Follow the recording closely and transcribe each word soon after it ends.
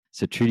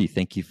So Trudy,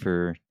 thank you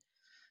for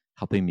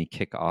helping me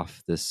kick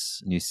off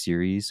this new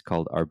series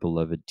called Our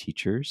Beloved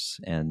Teachers.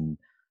 And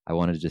I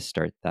wanted to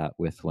start that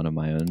with one of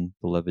my own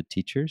beloved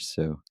teachers.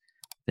 So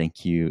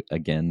thank you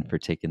again for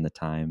taking the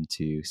time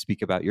to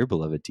speak about your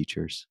beloved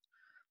teachers.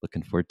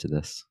 Looking forward to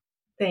this.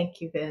 Thank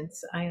you,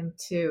 Vince. I am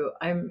too.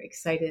 I'm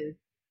excited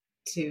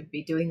to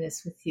be doing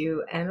this with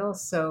you, and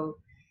also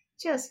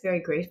just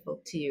very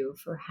grateful to you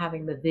for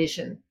having the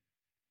vision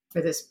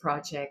for this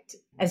project.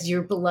 As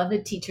your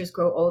beloved teachers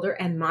grow older,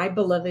 and my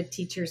beloved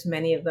teachers,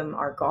 many of them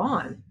are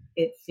gone,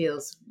 it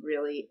feels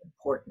really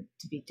important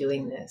to be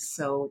doing this.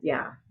 So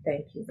yeah,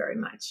 thank you very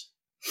much.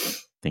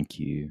 Thank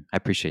you. I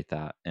appreciate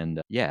that.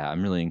 And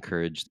I'm really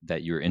encouraged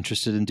that you're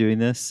interested in doing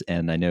this.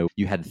 And I know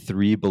you had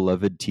 3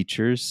 beloved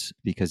teachers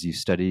because you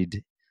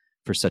studied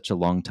for such a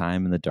long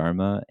time in the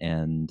Dharma,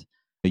 and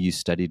you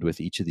studied with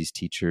each of these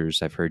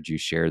teachers. I've heard you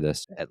share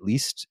this, at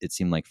least it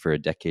seemed like for a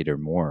decade or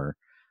more.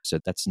 So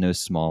that's no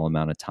small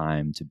amount of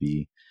time to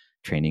be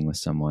training with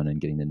someone and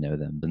getting to know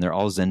them. And they're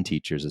all Zen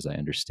teachers, as I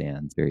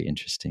understand. Very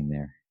interesting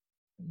there.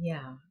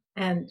 Yeah.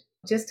 And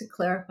just to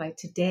clarify,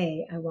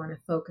 today I want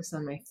to focus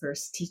on my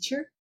first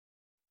teacher,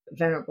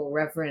 Venerable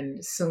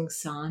Reverend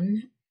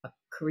Seungsahn, a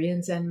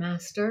Korean Zen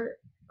master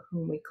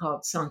whom we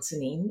called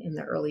Sansanim in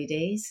the early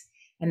days.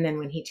 And then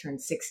when he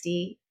turned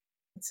 60,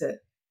 it's a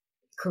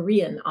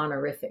Korean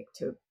honorific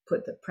to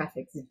put the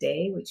prefix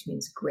 "de," which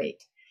means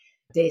great,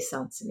 de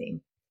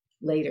Sansanim,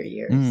 later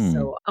years.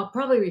 So I'll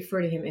probably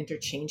refer to him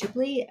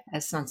interchangeably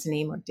as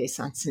Sansanim or de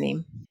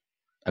Sansanim.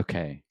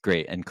 Okay,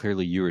 great. And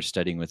clearly you were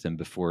studying with him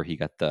before he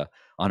got the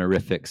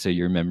honorific, so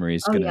your memory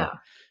is going to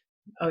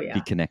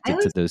be connected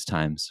to those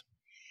times.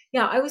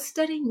 Yeah, I was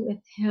studying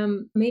with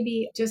him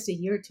maybe just a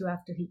year or two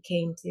after he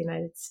came to the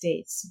United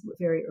States,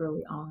 very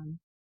early on.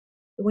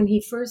 When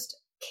he first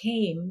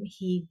came,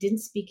 he didn't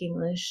speak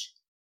English,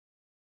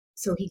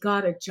 so he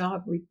got a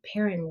job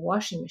repairing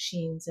washing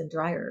machines and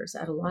dryers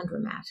at a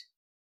laundromat.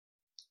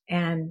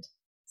 And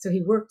so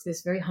he worked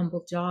this very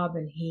humble job,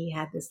 and he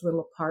had this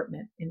little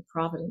apartment in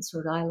Providence,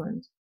 Rhode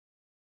Island,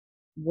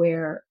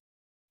 where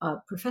a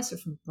professor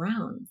from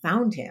Brown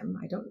found him.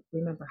 I don't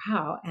remember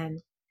how,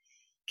 and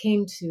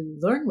came to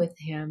learn with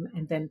him,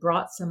 and then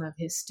brought some of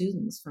his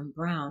students from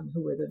Brown,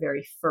 who were the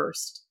very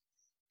first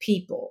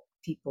people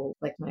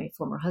like my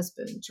former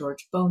husband,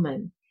 George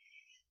Bowman,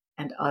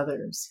 and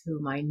others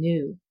whom I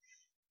knew.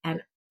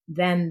 And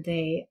then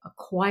they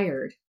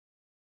acquired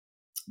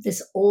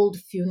this old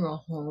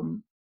funeral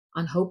home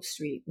on Hope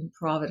Street in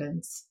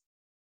Providence.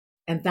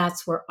 And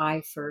that's where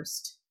I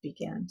first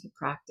began to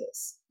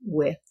practice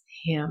with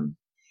him.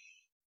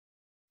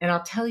 And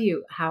I'll tell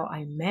you how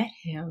I met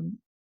him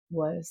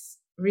was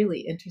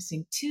really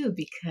interesting too,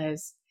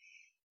 because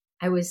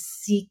I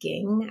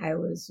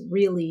was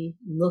really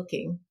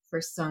looking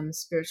for some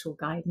spiritual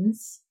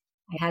guidance.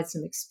 I had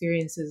some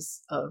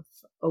experiences of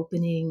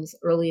openings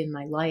early in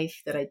my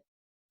life that I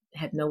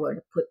had nowhere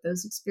to put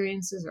those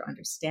experiences or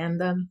understand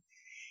them.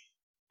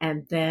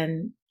 And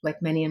then,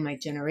 like many in my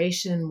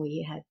generation,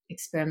 we had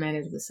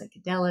experimented with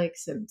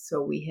psychedelics. And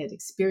so we had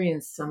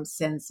experienced some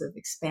sense of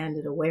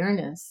expanded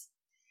awareness.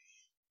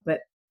 But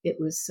it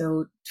was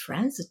so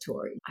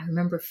transitory. I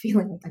remember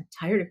feeling like I'm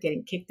tired of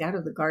getting kicked out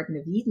of the Garden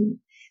of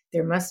Eden.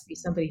 There must be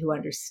somebody who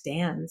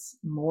understands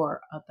more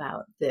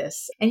about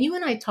this. And you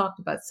and I talked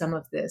about some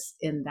of this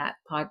in that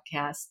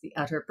podcast, The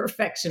Utter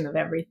Perfection of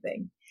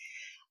Everything.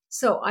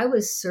 So I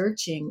was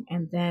searching,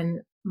 and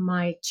then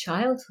my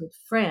childhood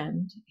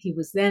friend, he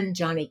was then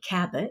Johnny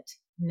Cabot,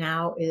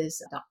 now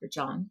is Dr.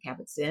 John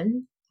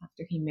Kabat-Zinn.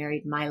 After he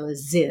married Mila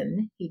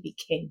Zinn, he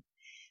became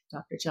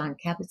Dr. John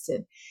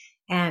Kabat-Zinn.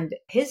 And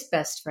his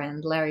best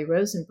friend, Larry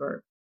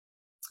Rosenberg,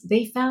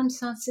 they found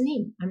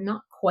Sansanim. I'm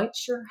not quite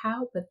sure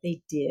how, but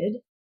they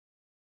did.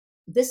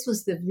 This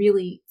was the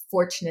really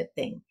fortunate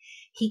thing.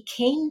 He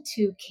came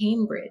to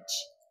Cambridge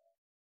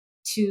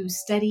to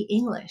study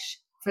English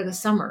for the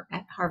summer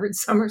at Harvard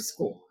Summer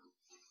School.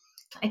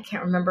 I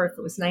can't remember if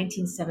it was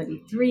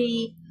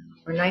 1973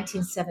 or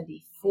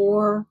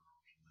 1974,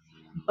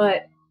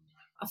 but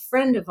a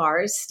friend of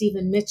ours,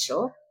 Stephen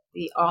Mitchell,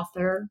 the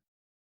author,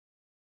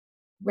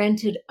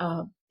 rented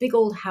a big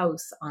old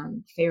house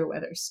on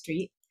Fairweather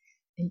Street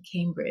in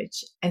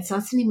Cambridge. And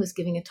Sansanim was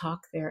giving a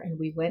talk there, and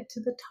we went to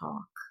the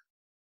talk.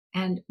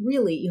 And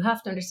really, you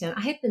have to understand,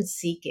 I had been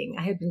seeking.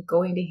 I had been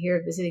going to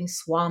here, visiting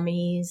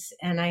swamis,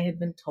 and I had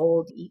been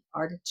told to eat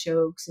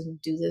artichokes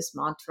and do this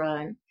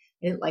mantra, and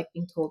I didn't like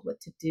being told what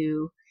to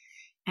do.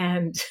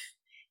 And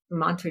the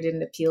mantra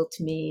didn't appeal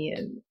to me,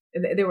 and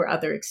there were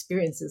other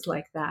experiences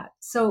like that.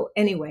 So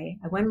anyway,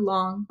 I went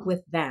along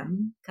with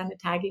them, kind of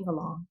tagging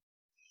along.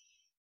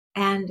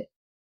 And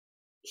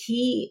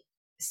he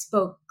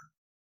spoke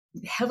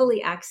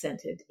heavily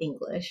accented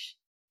English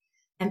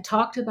and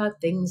talked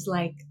about things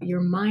like your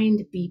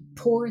mind be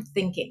poor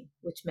thinking,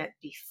 which meant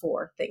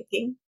before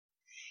thinking.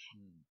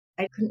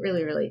 I couldn't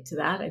really relate to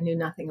that. I knew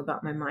nothing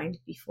about my mind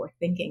before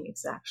thinking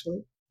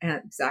exactly.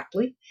 And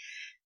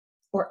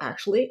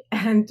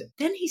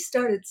then he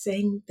started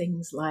saying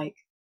things like,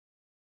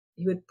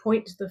 he would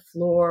point to the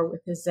floor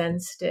with his Zen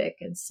stick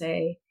and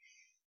say,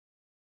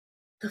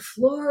 The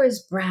floor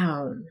is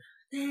brown.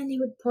 Then he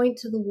would point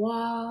to the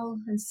wall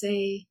and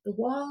say, the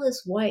wall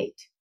is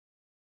white.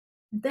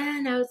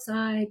 Then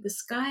outside, the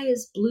sky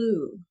is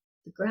blue.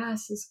 The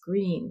grass is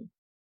green.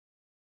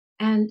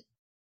 And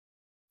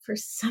for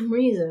some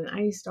reason,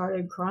 I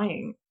started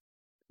crying.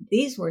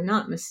 These were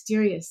not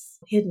mysterious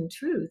hidden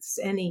truths.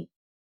 Any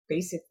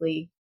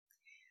basically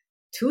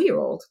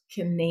 2-year-old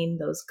can name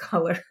those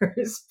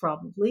colors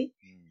probably.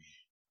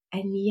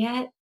 And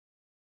yet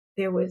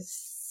there was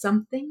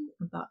something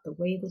about the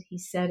way that he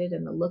said it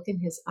and the look in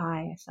his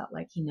eye. I felt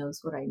like he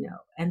knows what I know.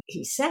 And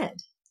he said,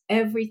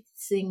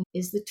 everything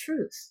is the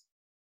truth.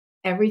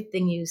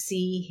 Everything you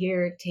see,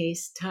 hear,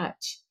 taste,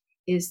 touch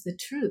is the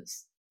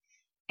truth.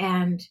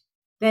 And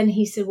then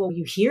he said, well,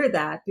 you hear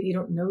that, but you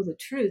don't know the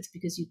truth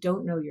because you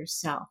don't know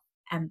yourself.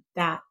 And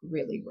that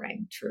really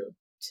rang true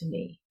to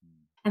me.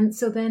 And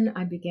so then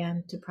I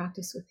began to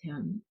practice with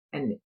him.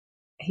 And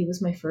he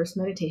was my first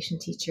meditation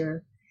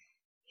teacher.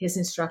 His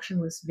instruction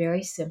was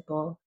very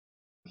simple.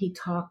 He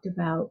talked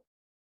about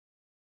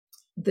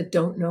the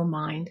don't know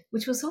mind,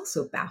 which was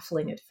also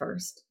baffling at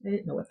first. I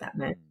didn't know what that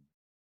meant.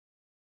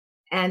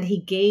 And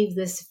he gave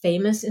this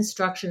famous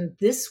instruction.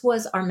 This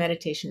was our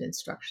meditation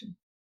instruction.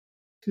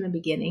 From the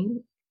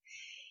beginning,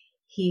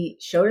 he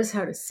showed us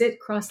how to sit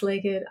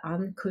cross-legged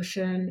on the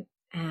cushion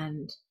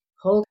and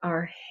hold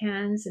our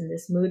hands in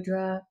this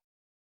mudra.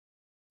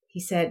 He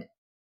said,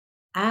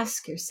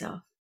 ask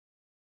yourself,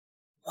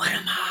 what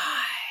am I?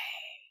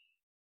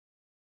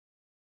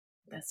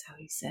 That's how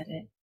he said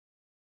it.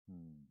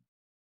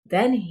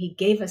 Then he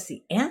gave us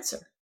the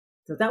answer.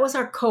 So that was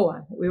our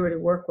koan that we were to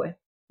work with.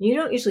 You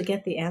don't usually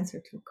get the answer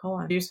to a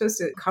koan. You're supposed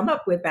to come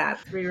up with that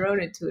through your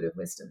own intuitive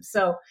wisdom.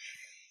 So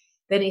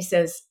then he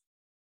says,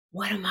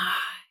 what am I?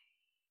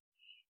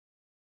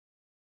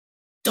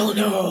 Don't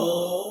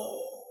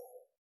know.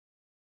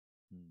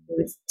 It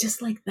was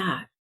just like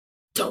that.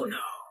 Don't know.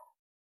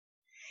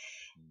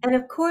 And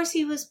of course,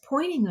 he was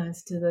pointing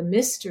us to the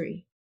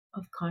mystery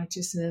of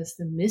consciousness,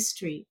 the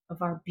mystery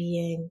of our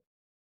being,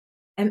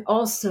 and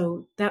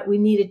also that we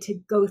needed to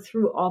go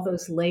through all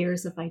those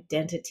layers of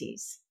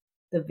identities,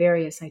 the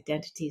various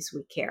identities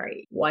we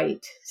carry.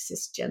 White,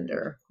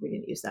 cisgender, we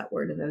didn't use that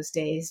word in those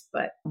days,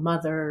 but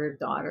mother,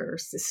 daughter,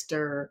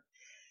 sister,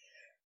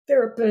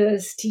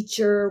 therapist,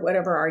 teacher,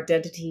 whatever our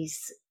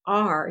identities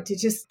are, to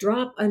just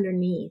drop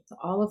underneath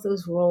all of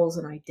those roles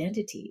and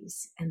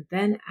identities and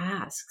then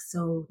ask,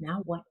 so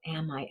now what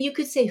am I? You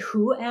could say,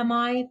 who am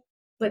I?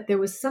 But there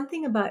was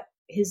something about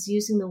his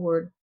using the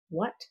word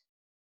what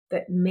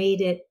that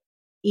made it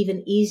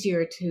even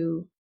easier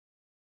to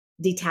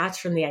detach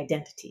from the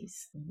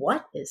identities.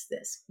 What is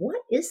this? What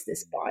is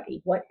this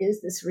body? What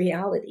is this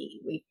reality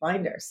we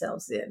find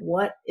ourselves in?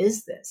 What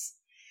is this?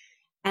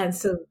 And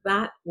so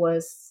that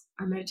was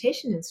our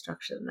meditation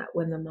instruction, that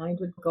when the mind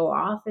would go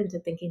off into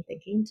thinking,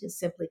 to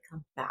simply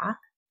come back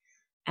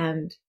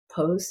and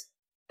pose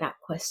that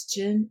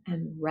question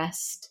and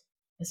rest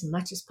as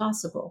much as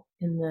possible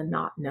in the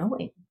not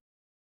knowing.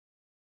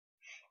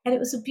 And it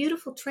was a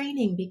beautiful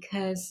training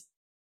because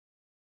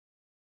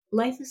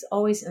life is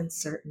always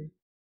uncertain.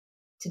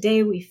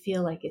 Today we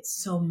feel like it's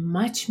so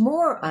much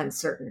more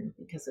uncertain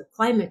because of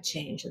climate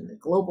change and the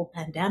global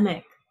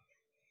pandemic.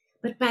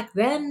 But back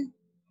then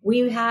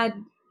we had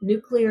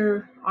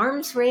nuclear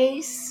arms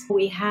race.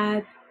 We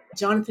had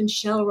Jonathan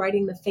Shell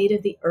writing The Fate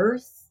of the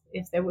Earth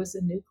if there was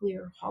a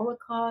nuclear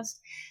holocaust.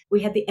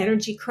 We had the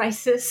energy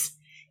crisis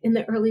in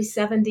the early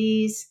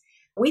 70s.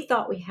 We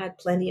thought we had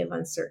plenty of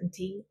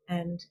uncertainty,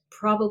 and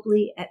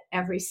probably at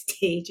every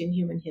stage in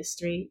human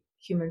history,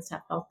 humans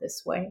have felt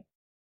this way,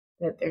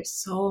 that there's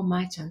so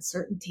much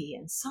uncertainty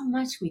and so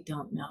much we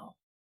don't know.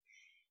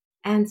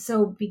 And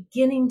so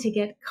beginning to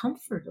get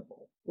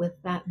comfortable with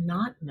that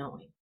not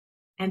knowing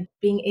and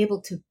being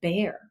able to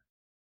bear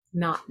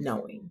not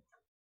knowing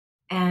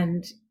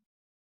and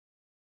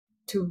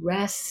to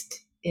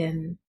rest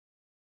in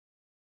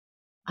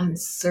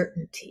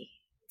uncertainty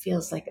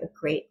feels like a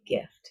great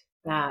gift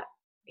that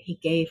he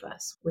gave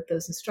us with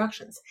those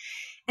instructions.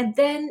 And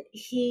then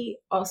he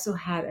also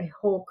had a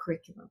whole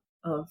curriculum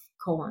of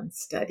koan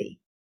study.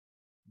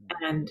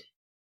 And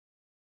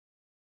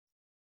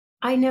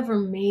I never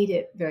made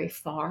it very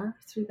far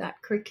through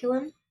that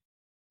curriculum.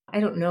 I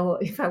don't know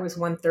if I was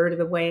 1/3 of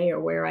the way or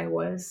where I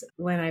was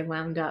when I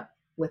wound up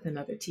with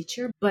another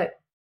teacher, but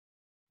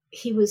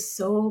he was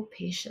so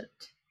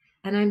patient.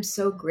 And I'm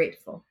so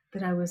grateful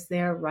that I was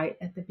there right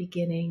at the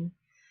beginning,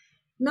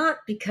 not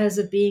because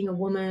of being a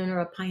woman or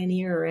a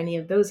pioneer or any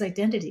of those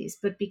identities,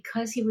 but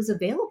because he was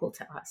available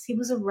to us. He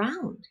was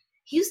around.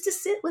 He used to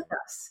sit with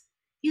us.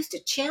 He used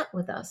to chant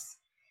with us.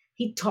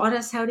 He taught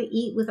us how to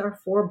eat with our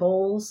 4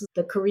 bowls.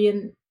 The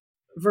Korean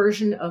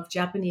version of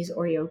Japanese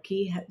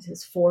oryoki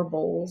has 4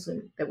 bowls,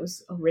 and there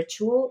was a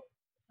ritual,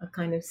 a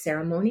kind of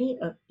ceremony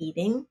of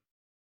eating.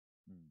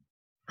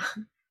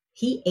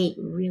 He ate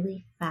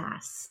really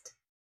fast.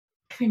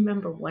 I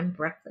remember one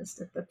breakfast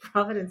at the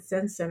Providence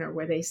Zen Center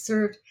where they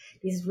served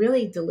these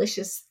really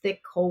delicious,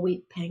 thick whole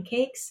wheat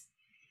pancakes.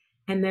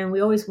 And then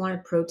we always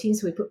wanted protein,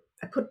 so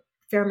I put a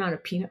fair amount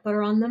of peanut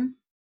butter on them.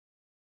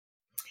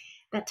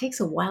 that takes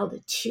a while to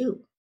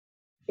chew.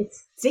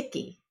 It's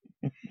sticky.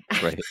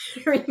 I Right.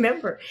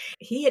 remember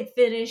he had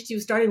finished, he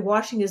was starting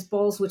washing his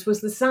bowls, which was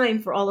the sign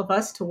for all of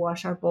us to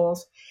wash our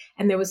bowls.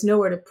 And there was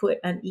nowhere to put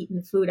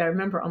uneaten food. I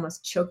remember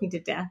almost choking to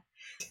death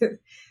to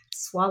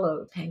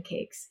swallow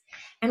pancakes.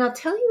 And I'll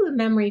tell you a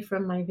memory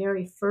from my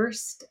very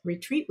first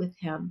retreat with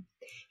him.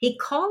 He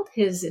called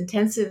his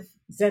intensive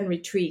Zen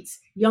retreats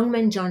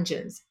Youngmen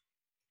Junjins.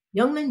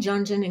 Youngmen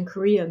Junjin in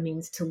Korea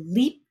means to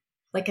leap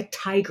like a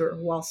tiger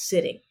while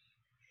sitting.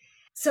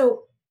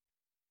 So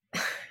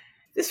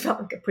this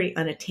felt like a pretty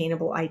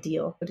unattainable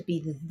ideal, to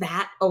be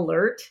that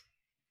alert,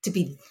 to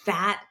be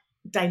that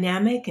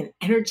dynamic and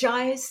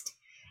energized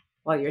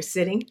while you're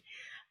sitting.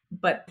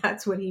 But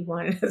that's what he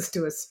wanted us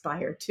to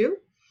aspire to.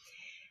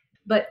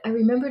 But I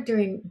remember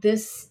during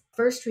this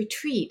first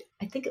retreat,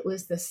 I think it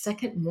was the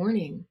second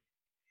morning,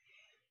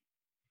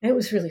 it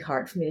was really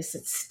hard for me to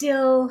sit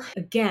still.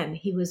 Again,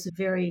 he was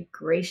very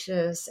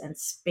gracious and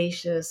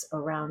spacious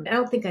around. I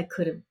don't think I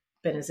could have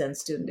been a Zen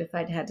student if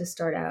I'd had to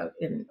start out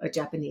in a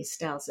Japanese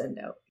style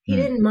Zendo. He Mm.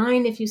 didn't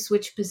mind if you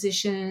switched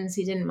positions.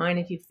 He didn't mind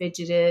if you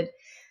fidgeted.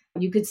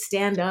 You could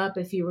stand up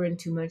if you were in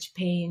too much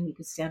pain. You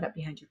could stand up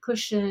behind your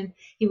cushion.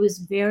 He was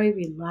very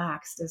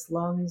relaxed as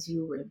long as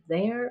you were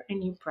there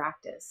and you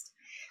practiced.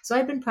 So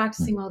I'd been Mm.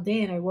 practicing all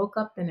day, and I woke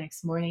up the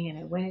next morning and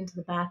I went into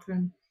the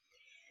bathroom.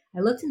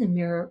 I looked in the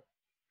mirror,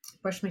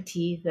 brushed my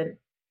teeth, and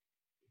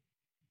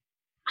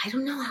I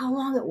don't know how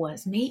long it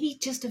was, maybe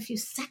just a few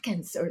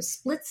seconds or a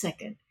split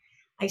second.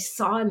 I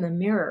saw in the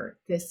mirror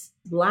this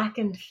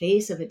blackened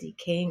face of a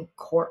decaying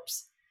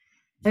corpse.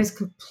 I was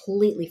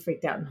completely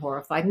freaked out and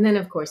horrified. And then,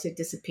 of course, it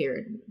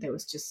disappeared. There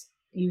was just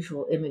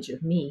usual image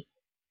of me.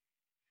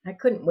 I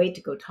couldn't wait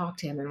to go talk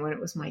to him. And when it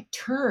was my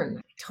turn,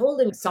 I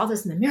told him I saw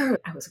this in the mirror.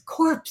 I was a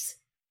corpse.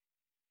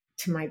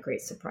 To my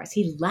great surprise,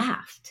 he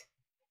laughed.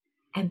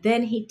 And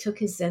then he took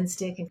his Zen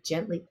stick and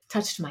gently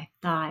touched my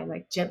thigh,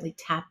 like gently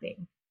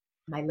tapping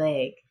my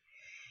leg.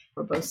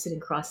 We're both sitting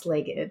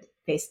cross-legged,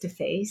 face to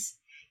face.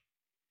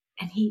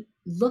 And he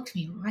looked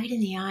me right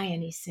in the eye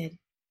and he said,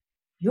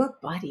 "Your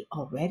body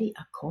already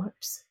a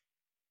corpse?"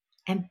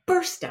 And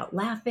burst out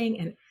laughing.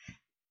 And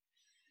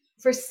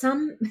for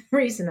some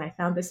reason, I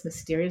found this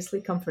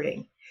mysteriously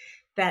comforting,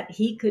 that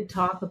he could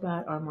talk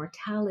about our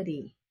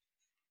mortality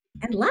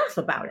and laugh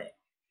about it,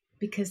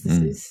 because this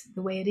Mm. is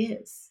the way it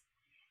is.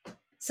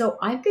 So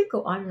I could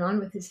go on and on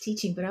with his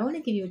teaching, but I want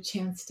to give you a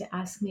chance to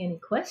ask me any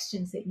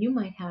questions that you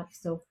might have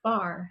so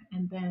far.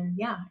 And then,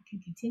 yeah, I can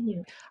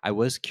continue. I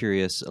was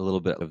curious a little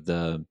bit of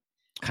the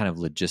kind of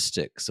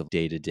logistics of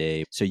day to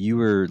day. So you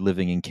were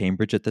living in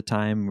Cambridge at the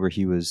time where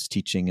he was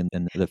teaching in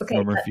the Okay,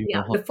 former yeah,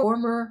 funeral home? the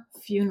former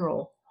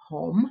funeral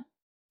home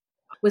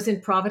was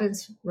in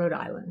Providence, Rhode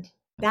Island.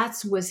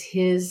 That was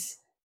his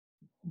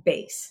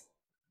base.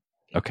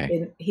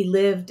 Okay. He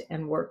lived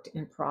and worked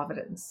in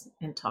Providence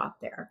and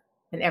taught there.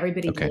 And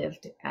everybody Okay.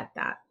 lived at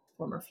that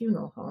former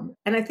funeral home.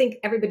 And I think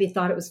everybody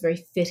thought it was very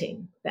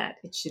fitting that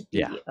it should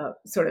Yeah. be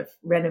sort of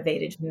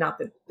renovated. Not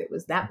that it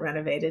was that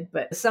renovated,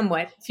 but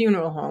somewhat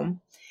funeral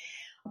home.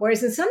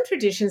 Whereas in some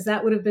traditions,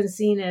 that would have been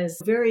seen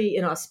as very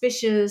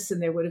inauspicious and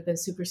there would have been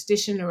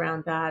superstition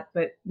around that.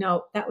 But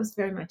no, that was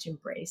very much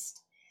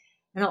embraced.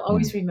 And I'll Mm.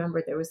 always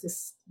remember there was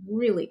this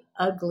really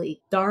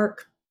ugly,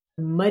 dark,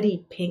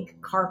 muddy pink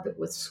carpet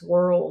with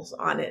swirls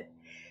on it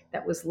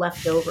that was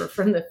left over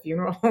from the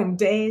funeral home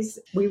days.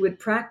 We would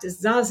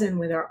practice zazen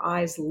with our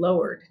eyes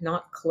lowered,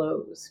 not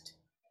closed.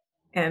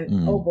 And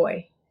oh Mm.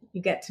 boy,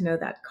 you get to know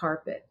that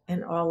carpet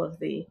and all of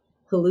the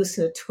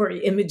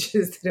hallucinatory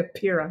images that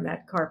appear on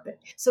that carpet.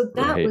 So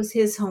that Right. was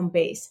his home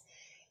base.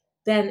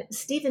 Then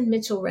Stephen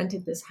Mitchell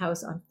rented this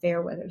house on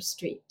Fairweather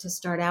Street to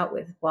start out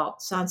with, while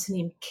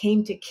Sansanim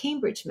came to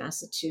Cambridge,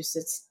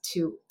 Massachusetts,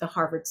 to the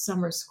Harvard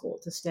Summer School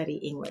to study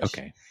English.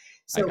 Okay. I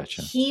So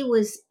gotcha. he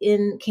was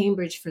in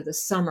Cambridge for the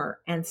summer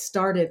and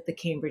started the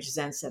Cambridge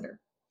Zen Center.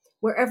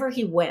 Wherever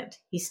he went,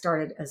 he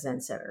started a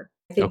Zen Center.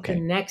 I think the Okay.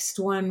 next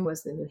one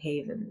was the New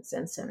Haven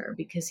Zen Center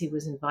because he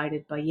was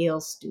invited by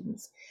Yale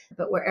students.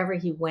 But wherever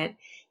he went,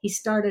 he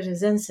started a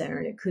Zen Center,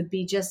 and it could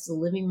be just a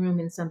living room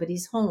in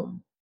somebody's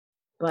home,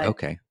 but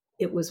Okay.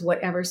 it was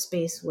whatever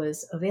space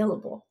was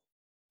available.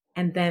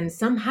 And then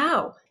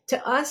somehow,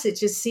 to us, it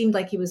just seemed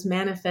like he was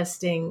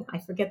manifesting, I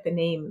forget the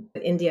name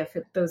in India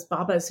for those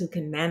babas who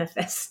can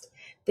manifest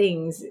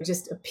things,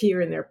 just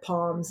appear in their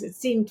palms. It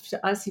seemed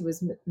to us he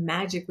was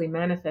magically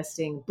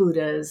manifesting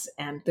Buddhas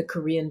and the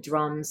Korean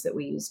drums that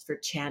we used for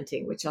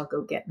chanting, which I'll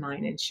go get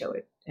mine and show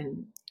it.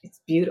 And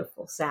it's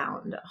beautiful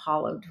sound, a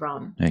hollow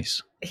drum.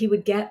 Nice. He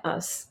would get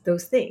us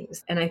those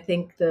things. And I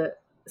think the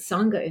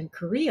Sangha in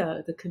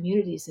Korea, the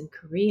communities in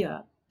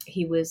Korea,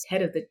 he was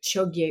head of the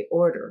Chogye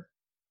order,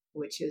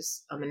 which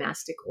is a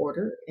monastic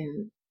order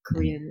in Mm.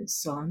 Korean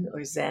Son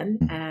or Zen.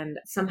 Mm. And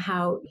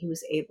somehow he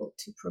was able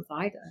to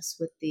provide us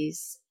with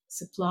these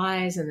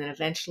supplies and then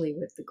eventually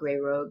with the gray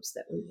robes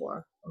that we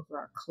wore over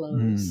our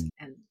clothes. Mm.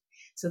 And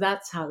so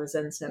that's how the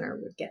Zen Center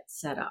would get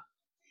set up.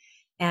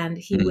 And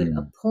he would Mm.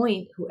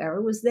 appoint whoever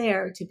was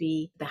there to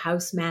be the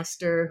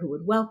housemaster who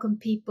would welcome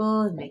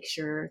people and make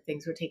sure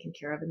things were taken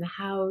care of in the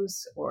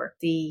house, or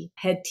the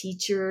head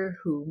teacher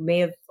who may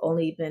have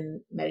only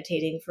been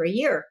meditating for a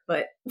year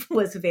but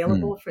was Mm.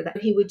 available for that.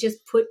 He would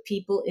just put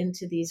people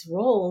into these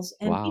roles,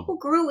 and Wow. people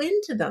grew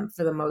into them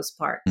for the most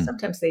part. Mm.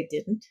 Sometimes they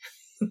didn't,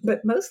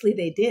 but mostly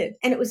they did.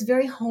 And it was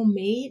very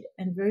homemade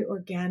and very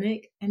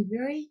organic and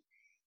very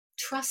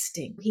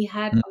trusting. He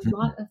had a Mhm.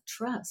 lot of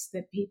trust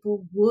that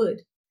people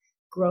would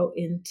grow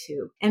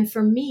into. And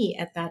for me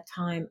at that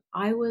time,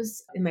 I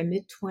was in my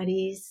mid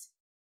 20s.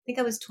 I think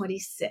I was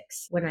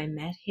 26 when I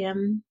met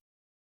him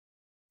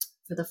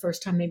for the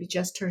first time, maybe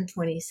just turned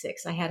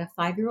 26. I had a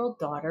 5-year-old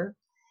daughter,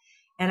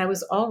 and I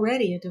was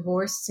already a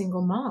divorced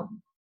single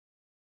mom.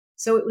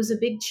 So it was a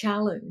big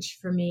challenge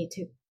for me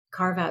to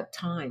carve out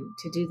time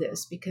to do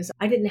this because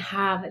I didn't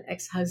have an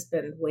ex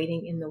husband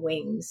waiting in the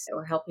wings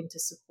or helping to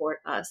support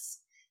us.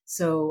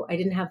 So I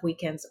didn't have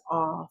weekends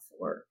off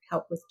or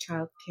help with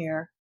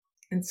childcare.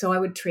 And so I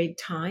would trade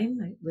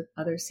time with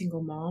other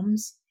single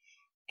moms.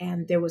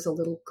 And there was a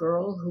little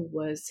girl who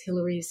was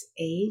Hillary's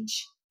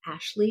age,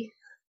 Ashley.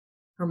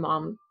 Her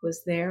mom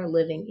was there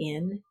living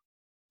in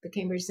the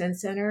Cambridge Zen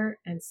Center.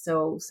 And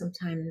so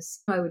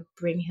sometimes I would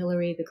bring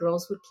Hillary. The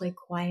girls would play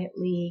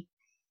quietly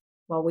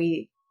while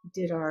we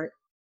did our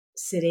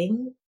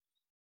sitting.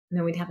 And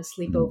then we'd have a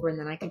Mm. sleepover, and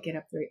then I could get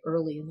up very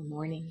early in the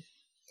morning.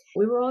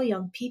 We were all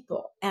young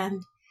people,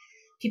 and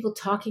people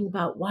talking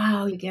about,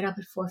 wow, you get up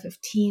at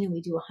 4:15 and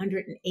we do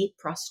 108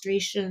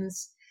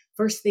 prostrations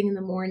first thing in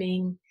the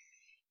morning.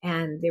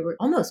 And they were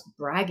almost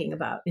bragging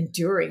about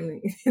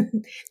enduring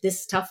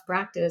this tough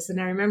practice.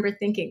 And I remember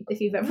thinking, if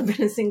you've ever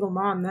been a single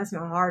mom, that's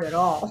not hard at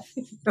all.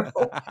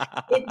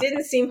 It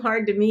didn't seem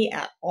hard to me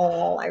at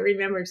all. I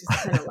remember just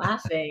kind of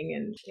laughing.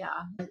 And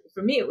yeah,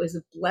 for me, it was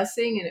a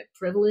blessing and a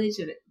privilege,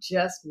 and it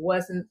just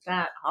wasn't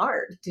that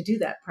hard to do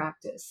that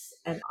practice.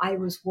 And I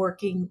was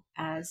working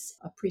as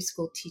a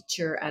preschool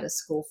teacher at a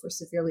school for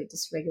severely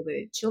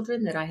dysregulated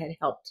children that I had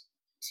helped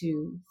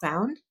to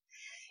found.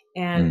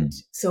 And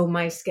Mm. so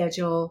my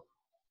schedule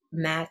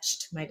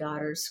matched my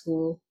daughter's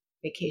school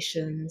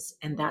vacations.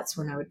 And that's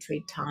when I would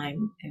trade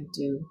time and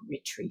do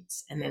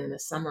retreats. And then in the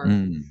summer,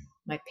 Mm.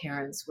 my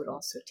parents would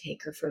also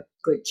take her for a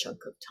good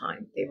chunk of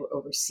time. They were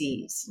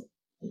overseas.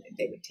 And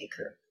they would take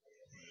her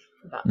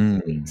for about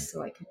Mm. 2 weeks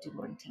so I could do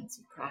more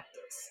intensive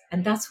practice.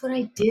 And that's what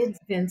I did,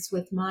 Vince,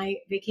 with my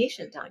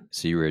vacation time.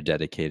 So you were a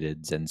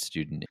dedicated Zen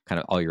student. Kind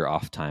of all your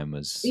off time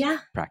was Yeah,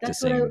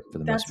 practicing for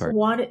the most part.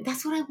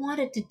 that's what I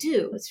wanted to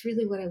do. It's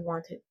really what I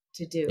wanted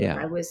to do. And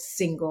I Yeah. was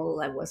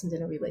single. I wasn't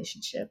in a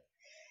relationship.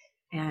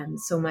 And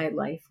so my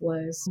life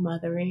was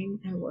mothering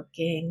and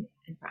working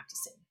and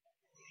practicing.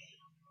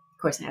 Of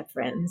course, I had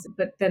friends,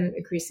 but then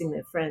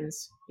increasingly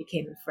friends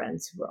became the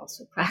friends who were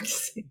also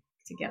practicing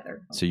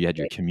together. So you had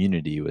your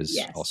community was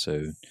Yes,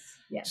 also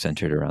yes.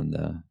 centered around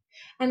the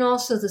And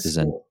also the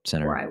Zen school where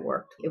center. I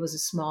worked. It was a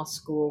small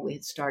school. We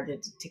had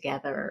started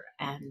together.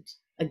 And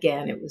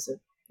again, it was a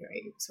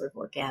very sort of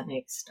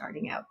organic,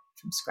 starting out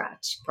from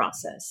scratch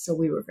process. So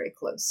we were very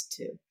close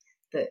to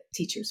the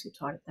teachers who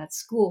taught at that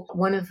school,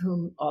 one of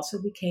whom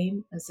also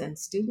became a Zen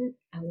student,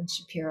 Ellen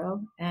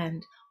Shapiro,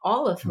 and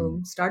all of Mm.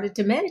 whom started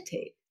to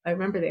meditate. I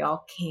remember they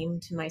all came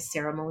to my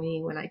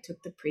ceremony when I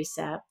took the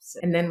precepts.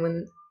 And then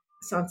when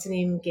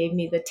Sansanim gave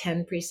me the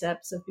 10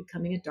 precepts of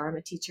becoming a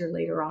Dharma teacher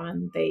later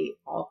on, they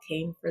all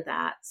came for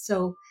that.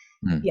 So,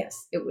 Mm.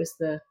 yes, it was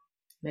the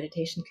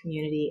meditation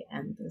community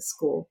and the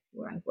school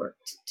where I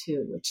worked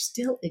too, which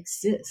still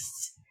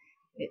exists.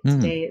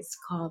 Mm. Today it's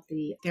called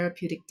the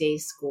Therapeutic Day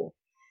School.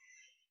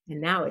 And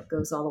now it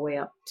goes all the way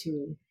up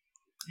to,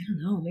 I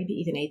don't know, maybe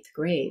even 8th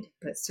grade,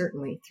 but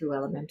certainly through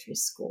elementary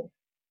school.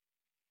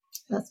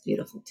 That's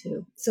beautiful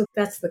too. So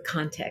that's the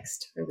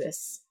context for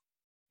this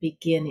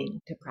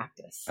beginning to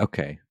practice.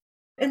 Okay.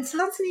 And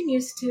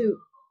Sansanim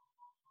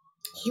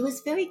he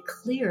was very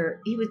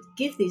clear. He would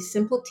give these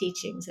simple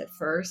teachings at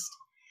first,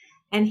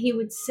 and he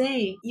would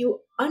say,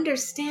 you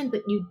understand,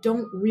 but you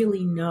don't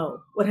really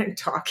know what I'm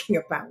talking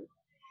about.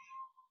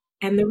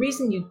 And the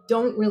reason you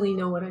don't really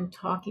know what I'm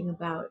talking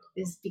about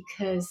is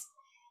because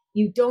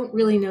you don't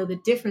really know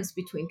the difference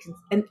between,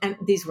 and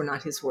these were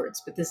not his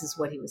words, but this is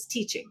what he was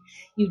teaching.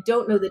 You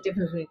don't know the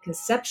difference between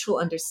conceptual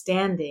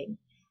understanding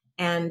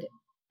and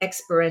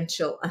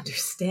experiential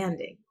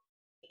understanding.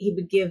 He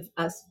would give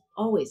us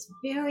always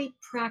very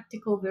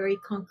practical, very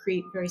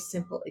concrete, very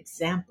simple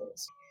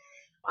examples.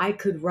 I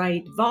could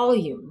write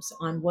volumes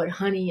on what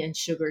honey and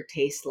sugar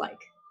taste like.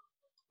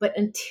 But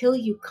until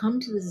you come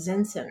to the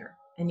Zen Center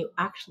and you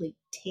actually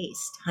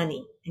taste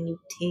honey and you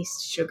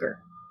taste sugar,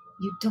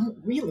 you don't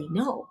really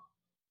know.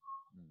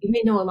 You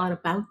may know a lot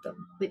about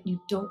them, but you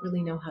don't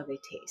really know how they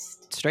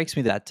taste. It strikes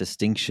me that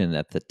distinction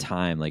at the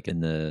time, like in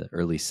the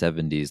early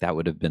 70s, that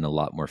would have been a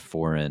lot more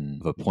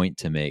foreign of a point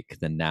to make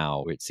than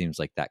now, where it seems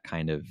like that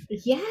kind of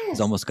has Yes.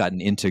 almost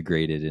gotten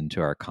integrated into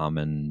our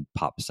common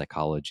pop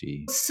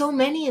psychology. So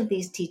many of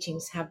these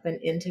teachings have been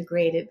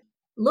integrated.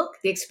 Look,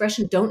 the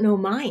expression don't know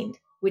mind,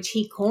 which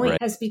he coined,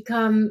 Right. has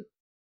become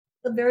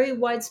a very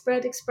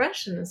widespread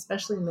expression,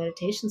 especially in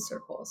meditation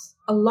circles.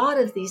 A lot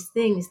of these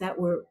things that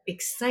were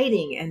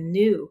exciting and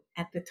new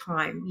at the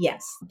time,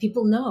 yes,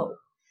 people know.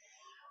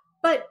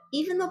 But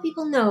even though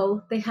people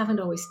know, they haven't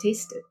always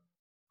tasted.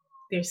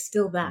 There's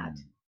still that.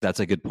 That's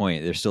a good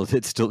point. It's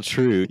still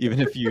true, even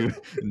if you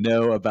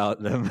know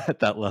about them at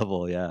that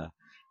level. Yeah.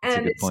 That's a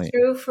And good it's point.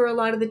 true for a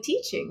lot of the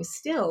teachings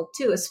still,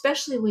 too,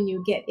 especially when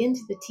you get into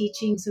the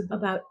teachings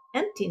about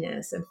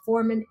emptiness and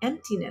form and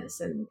emptiness.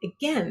 And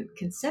again,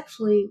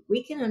 conceptually,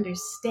 we can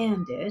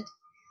understand it.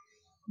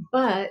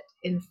 But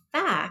in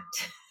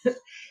fact,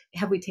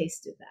 have we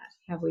tasted that?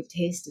 Have we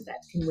tasted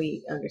that? Can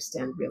we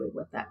understand really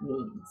what that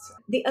means?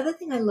 The other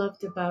thing I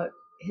loved about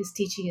his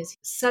teaching is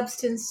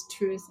substance,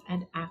 truth,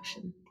 and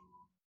action.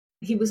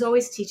 He was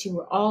always teaching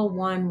we're all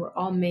one, we're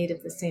all made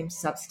of the same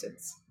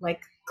substance,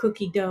 like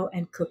cookie dough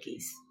and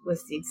cookies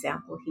was the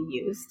example he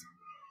used.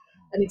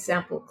 An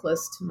example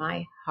close to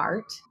my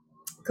heart,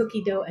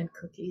 cookie dough and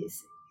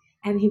cookies.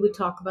 And he would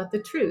talk about the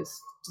truth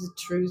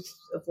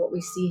of what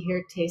we see,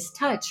 hear, taste,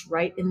 touch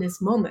right in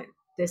this moment.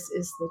 This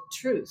is the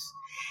truth.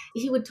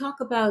 He would talk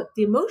about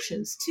the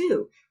emotions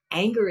too.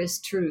 Anger is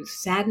truth,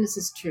 sadness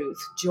is truth,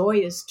 joy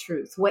is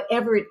truth,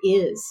 whatever it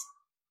is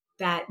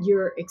that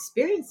you're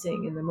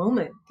experiencing in the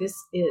moment, this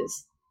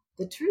is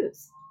the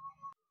truth.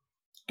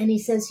 And he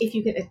says, if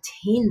you can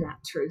attain that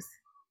truth,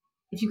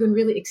 if you can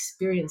really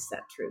experience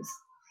that truth,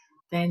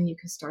 then you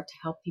can start to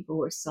help people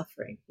who are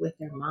suffering with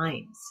their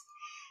minds.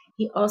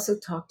 He also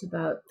talked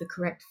about the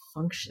correct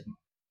function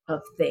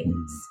of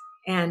things.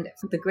 And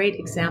the great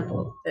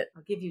example that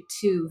I'll give you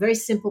two very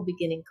simple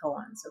beginning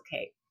koans,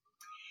 okay?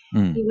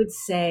 He would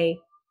say,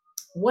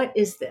 what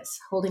is this?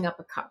 Holding up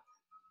a cup.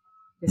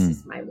 This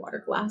is my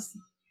water glass.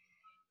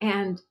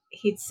 And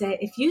he'd say,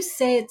 if you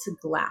say it's a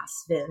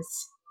glass,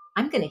 Vince,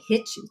 I'm going to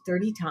hit you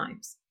 30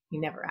 times. He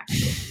never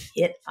actually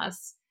hit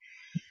us.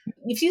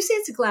 If you say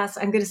it's a glass,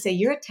 I'm going to say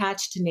you're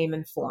attached to name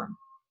and form,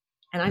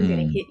 and I'm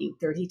going to hit you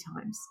 30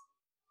 times.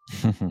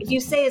 If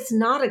you say it's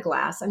not a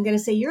glass, I'm going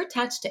to say you're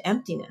attached to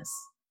emptiness,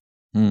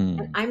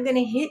 and I'm going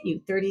to hit you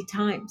 30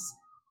 times.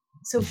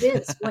 So,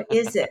 Vince, what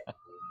is it?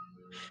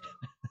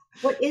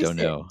 What is Don't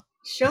it? know.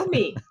 Show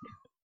me.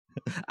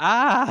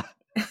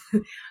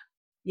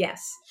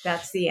 Yes,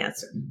 that's the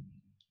answer.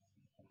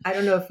 I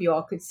don't know if you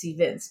all could see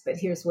Vince, but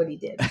here's what he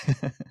did.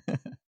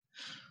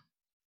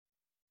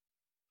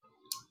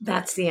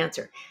 That's the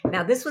answer.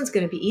 Now, this one's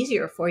going to be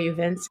easier for you,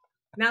 Vince.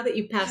 Now that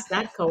you passed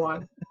that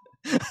koan.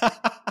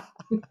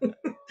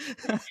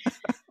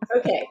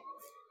 Okay.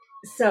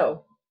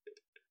 So,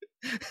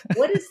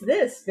 what is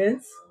this,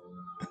 Vince?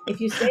 If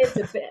you say it's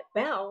a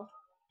bell,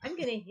 I'm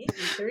going to hit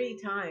you 30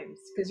 times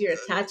because you're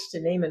attached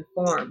to name and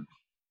form.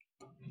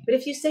 But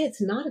if you say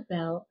it's not a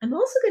bell, I'm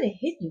also going to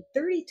hit you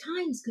 30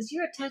 times because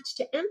you're attached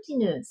to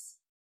emptiness.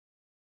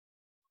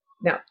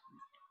 Now,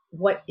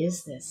 what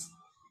is this?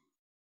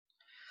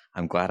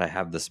 I'm glad I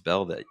have this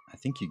bell that I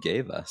think you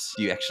gave us.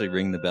 Do you actually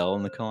ring the bell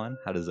in the koan?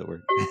 How does it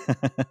work?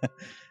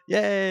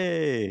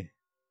 Yay!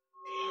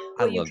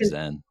 Well, I love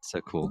Zen.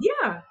 So cool.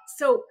 Yeah.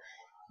 So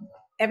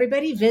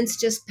everybody, Vince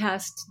just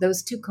passed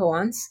those two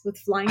koans with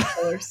flying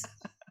colors.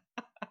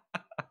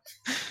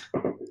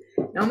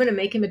 Now I'm going to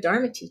make him a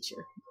Dharma teacher.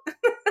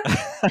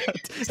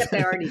 Except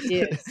I already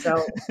did.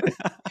 So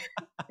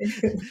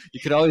you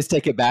could always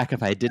take it back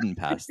if I didn't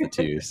pass the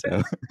two.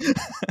 So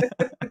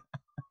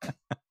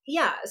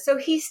yeah, so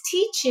he's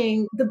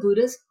teaching the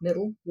Buddha's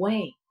middle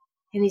way,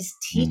 and he's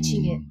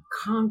teaching it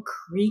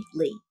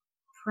concretely,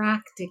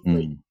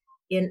 practically,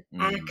 in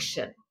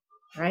action,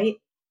 right?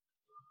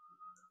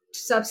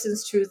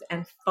 Substance, truth,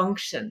 and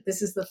function.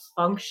 This is the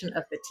function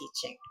of the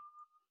teaching.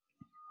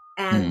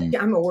 And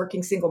I'm a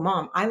working single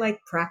mom. I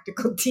like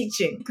practical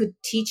teaching. You could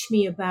teach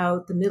me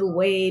about the middle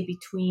way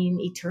between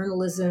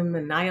eternalism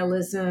and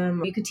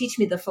nihilism. You could teach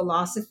me the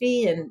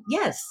philosophy, and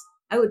yes,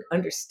 I would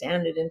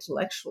understand it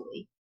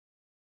intellectually.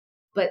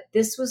 But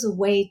this was a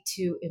way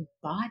to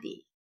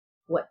embody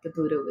what the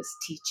Buddha was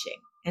teaching.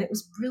 And it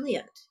was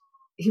brilliant.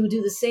 He would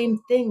do the same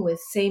thing with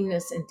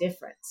sameness and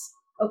difference.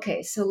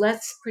 Okay, so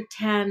let's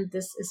pretend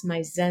this is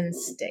my Zen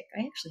stick. I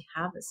actually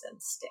have a Zen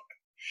stick.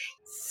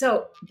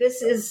 So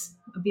this is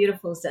a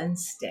beautiful Zen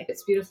stick.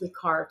 It's beautifully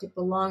carved. It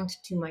belonged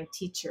to my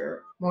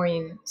teacher,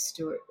 Maureen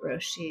Stewart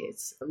Roshi.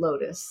 It's a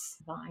lotus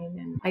vine.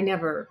 And I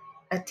never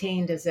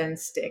attained a Zen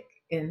stick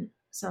in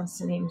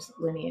Seungsahn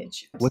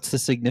lineage. What's the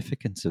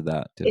significance of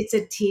that? It's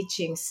a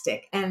teaching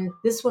stick. And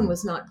this one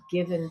was not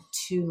given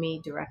to me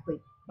directly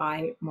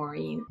by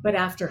Maureen, but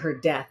after her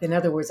death. In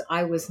other words,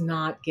 I was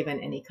not given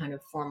any kind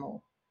of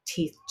formal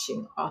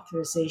teaching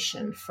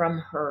authorization from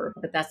her.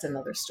 But that's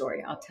another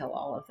story. I'll tell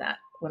all of that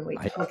when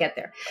we'll get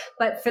there.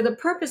 But for the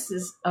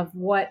purposes of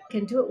what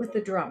can do it with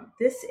the drum,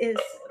 this is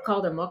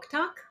called a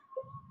muktak.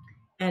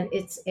 And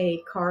it's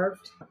a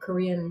carved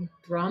Korean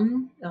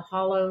drum, a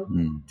hollow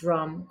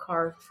drum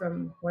carved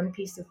from one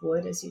piece of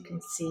wood, as you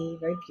can see,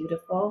 very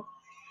beautiful.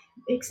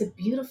 It makes a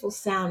beautiful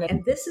sound.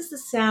 And this is the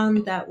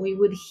sound that we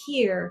would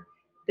hear.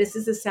 This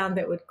is the sound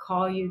that would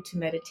call you to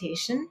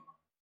meditation.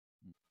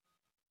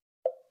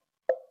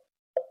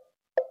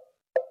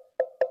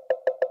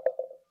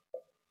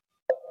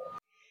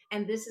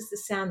 And this is the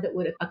sound that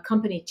would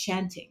accompany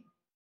chanting.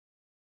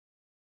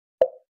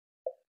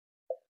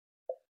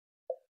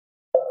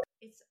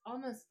 It's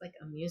almost like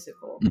a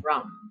musical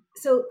drum.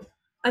 So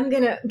I'm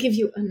going to give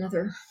you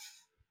another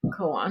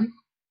koan.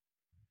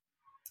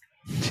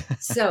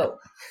 So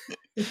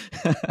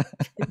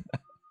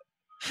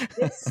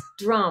this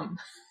drum,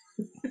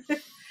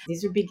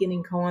 these are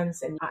beginning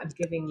koans, and I'm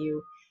giving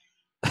you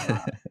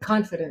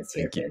confidence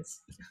here,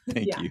 Vince.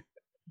 Thank you.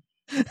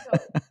 So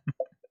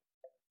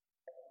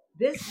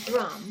this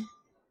drum,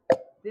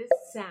 this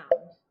sound,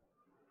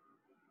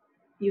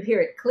 you hear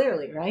it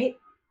clearly, right?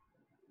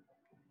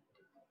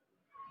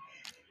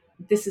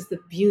 This is the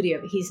beauty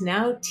of it. He's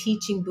now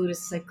teaching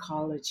Buddhist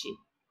psychology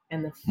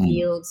and the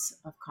fields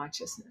of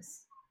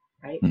consciousness,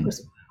 right? Of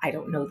course, I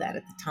don't know that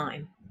at the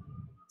time.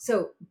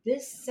 So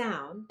this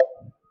sound,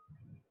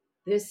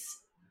 this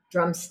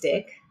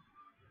drumstick,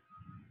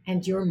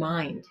 and your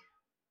mind,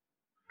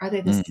 are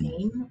they the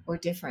same or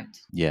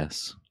different?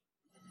 Yes.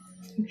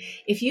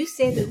 If you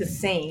say they're the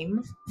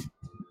same,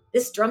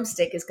 this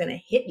drumstick is going to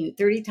hit you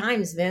 30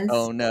 times, Vince.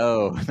 Oh,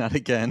 no, not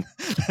again.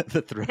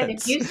 The threats. And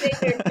if you say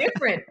they're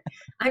different,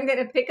 I'm going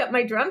to pick up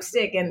my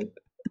drumstick and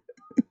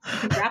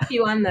wrap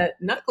you on the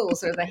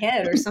knuckles or the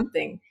head or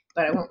something,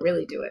 but I won't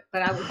really do it.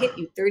 But I will hit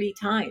you 30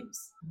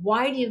 times.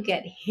 Why do you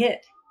get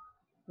hit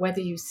whether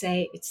you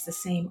say it's the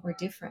same or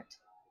different?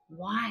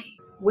 Why?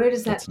 Where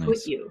does that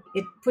put you?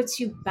 It puts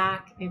you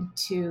back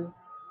into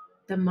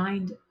the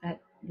mind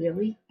that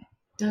really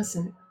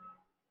doesn't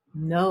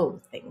know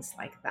things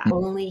like that,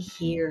 only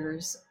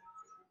hears,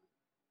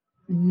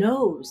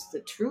 knows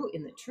the true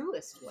in the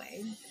truest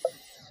way.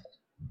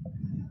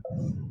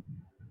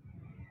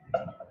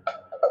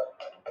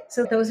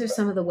 So those are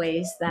some of the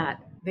ways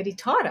that he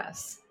taught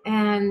us.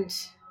 And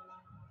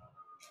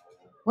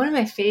one of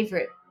my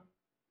favorite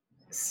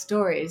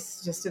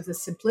stories, just of the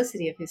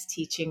simplicity of his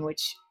teaching,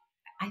 which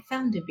I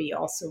found to be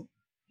also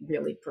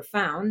really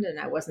profound, and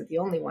I wasn't the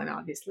only one,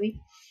 obviously.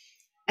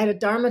 At a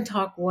Dharma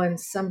talk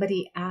once,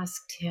 somebody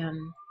asked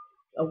him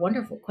a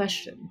wonderful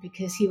question,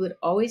 because he would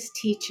always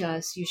teach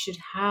us you should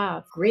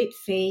have great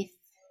faith,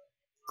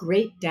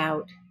 great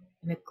doubt,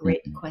 and a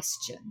great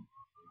question.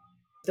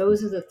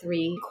 Those are the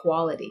three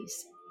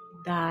qualities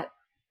that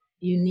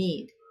you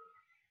need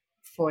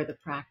for the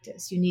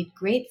practice. You need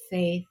great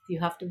faith. You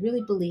have to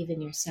really believe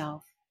in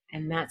yourself.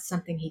 And that's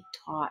something he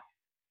taught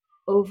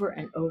over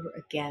and over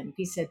again.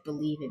 He said,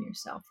 believe in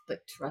yourself,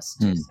 but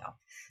trust yourself.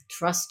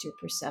 Trust your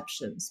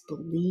perceptions.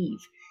 Believe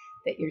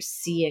that you're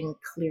seeing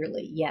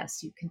clearly.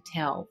 Yes, you can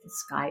tell the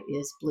sky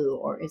is blue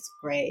or it's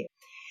gray.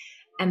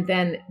 And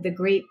then the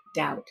great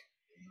doubt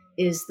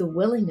is the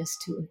willingness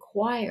to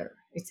inquire.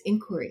 It's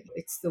inquiry.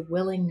 It's the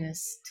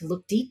willingness to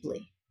look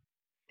deeply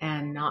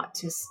and not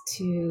just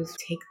to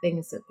take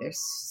things at their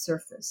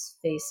surface,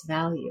 face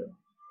value.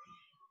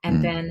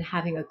 And then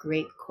having a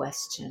great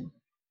question,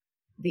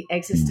 the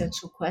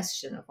existential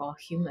question of all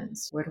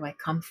humans. Where do I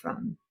come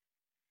from?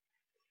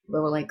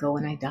 Where will I go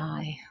when I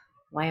die?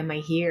 Why am I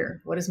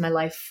here? What is my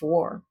life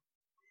for?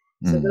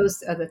 So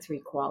those are the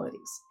three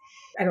qualities.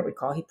 I don't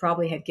recall. He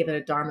probably had given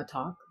a Dharma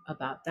talk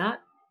about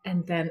that.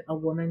 And then a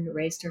woman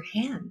raised her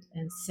hand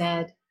and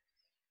said,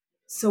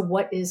 so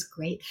what is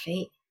great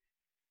faith?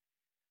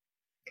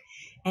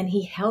 And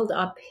he held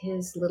up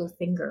his little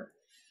finger.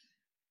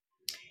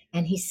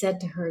 And he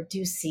said to her, do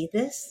you see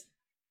this?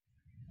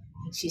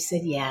 And she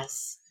said,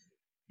 yes.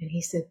 And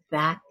he said,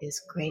 that is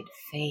great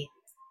faith.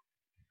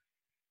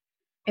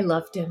 I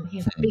loved him. He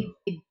had a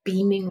big,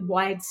 beaming,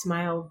 wide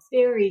smile,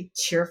 very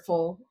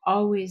cheerful,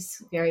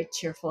 always very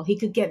cheerful. He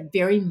could get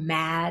very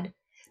mad,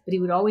 but he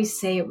would always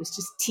say it was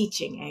just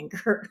teaching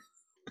anger.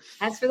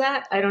 As for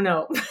that, I don't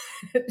know.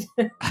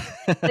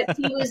 But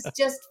he was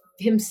just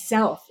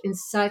himself in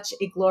such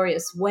a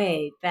glorious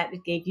way that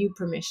it gave you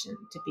permission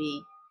to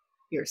be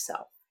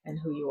yourself and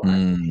who you are.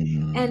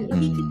 And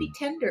he could be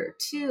tender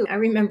too. I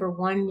remember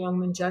one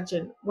Youngman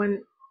Judgen,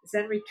 when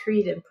Zen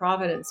retreat in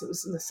Providence, it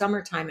was in the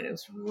summertime and it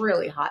was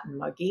really hot and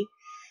muggy.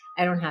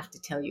 I don't have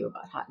to tell you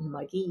about hot and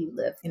muggy. You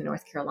live in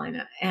North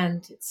Carolina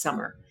and it's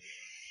summer.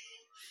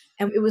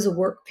 And it was a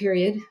work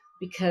period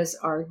because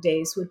our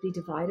days would be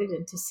divided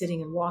into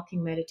sitting and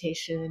walking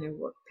meditation and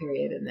work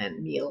period and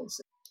then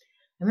meals.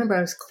 I remember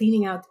I was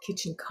cleaning out the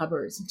kitchen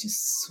cupboards and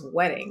just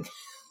sweating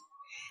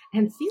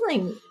and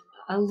feeling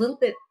a little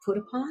bit put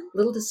upon, a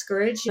little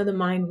discouraged. The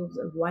mind was,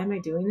 why am I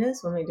doing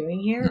this? What am I doing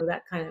here?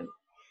 That kind of.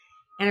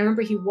 And I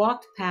remember he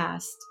walked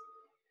past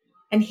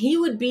and he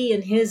would be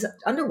in his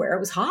underwear. It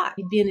was hot.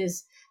 He'd be in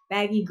his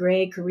baggy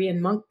gray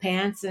Korean monk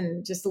pants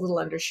and just a little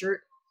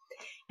undershirt.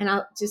 And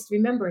I'll just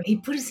remember he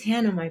put his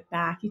hand on my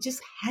back. He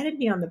just patted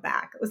me on the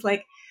back. It was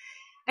like,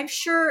 I'm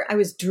sure I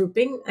was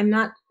drooping. I'm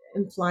not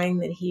implying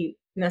that he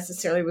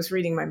necessarily was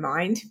reading my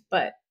mind,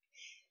 but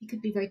he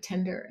could be very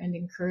tender and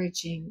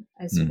encouraging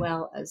as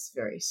well as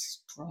very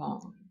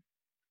strong.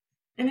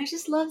 And I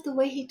just loved the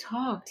way he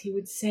talked. He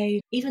would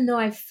say, even though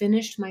I've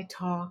finished my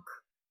talk,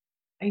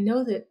 I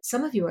know that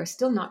some of you are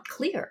still not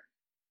clear.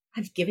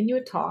 I've given you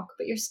a talk,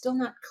 but you're still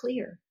not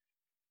clear.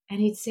 And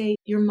he'd say,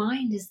 your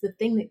mind is the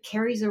thing that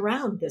carries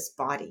around this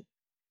body.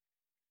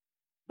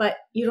 But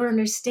you don't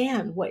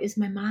understand. What is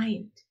my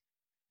mind?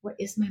 What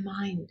is my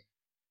mind?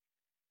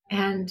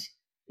 And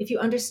if you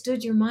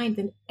understood your mind,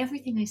 then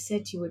everything I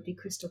said to you would be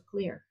crystal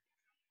clear.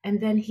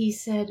 And then he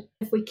said,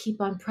 if we keep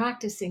on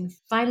practicing,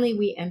 finally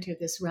we enter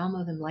this realm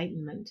of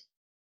enlightenment.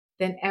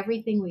 Then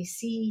everything we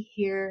see,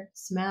 hear,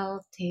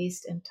 smell,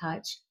 taste, and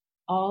touch,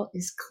 all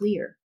is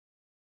clear.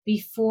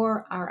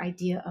 Before, our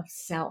idea of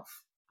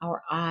self,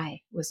 our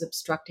I, was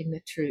obstructing the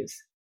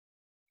truth.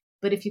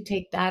 But if you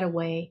take that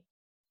away,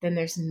 then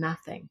there's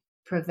nothing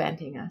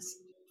preventing us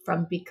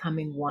from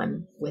becoming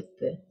one with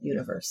the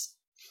universe.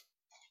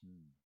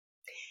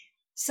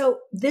 So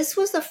this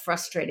was a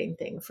frustrating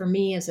thing for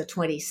me as a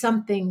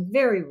 20-something,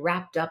 very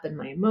wrapped up in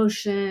my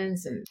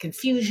emotions and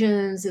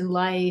confusions in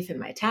life and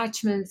my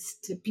attachments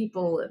to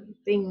people and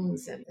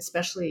things, and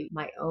especially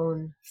my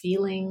own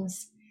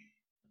feelings.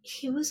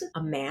 He was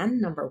a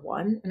man, number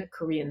one, and a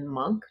Korean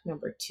monk,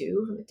 number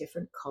two, from a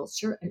different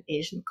culture, an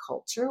Asian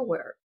culture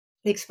where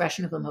the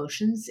expression of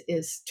emotions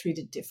is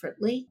treated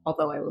differently.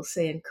 Although I will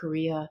say in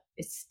Korea,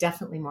 it's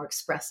definitely more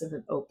expressive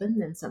and open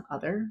than some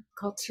other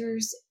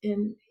cultures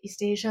in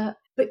East Asia,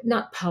 but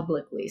not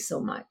publicly so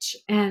much.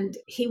 And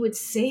he would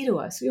say to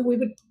us, we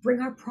would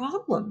bring our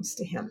problems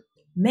to him,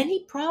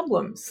 many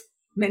problems,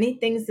 many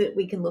things that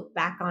we can look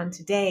back on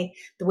today,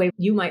 the way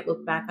you might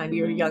look back on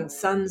your young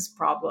son's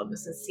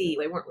problems and see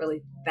they weren't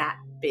really that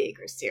big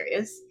or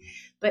serious.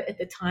 But at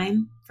the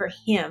time, for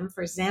him,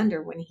 for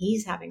Xander, when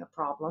he's having a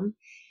problem,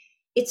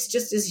 it's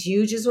just as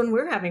huge as when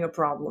we're having a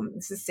problem.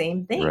 It's the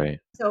same thing. Right.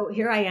 So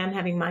here I am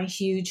having my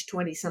huge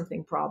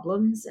 20-something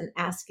problems and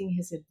asking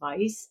his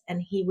advice.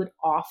 And he would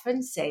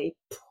often say,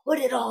 put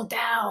it all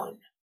down.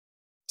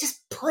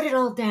 Just put it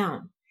all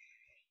down.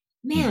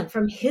 Man,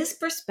 from his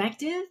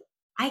perspective,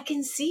 I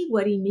can see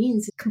what he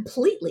means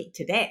completely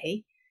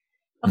today.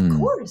 Of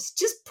course,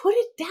 just put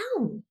it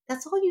down.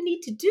 That's all you need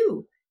to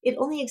do. It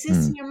only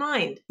exists in your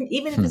mind.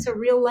 Even if it's a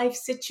real life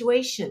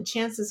situation,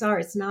 chances are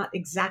it's not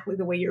exactly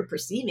the way you're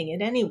perceiving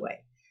it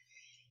anyway.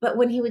 But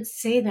when he would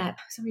say that,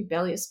 as a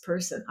rebellious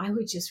person, I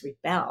would just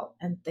rebel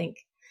and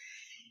think,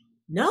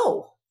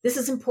 no, this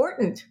is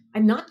important.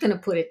 I'm not going to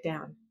put it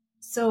down.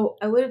 So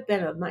I would have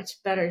been a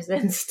much better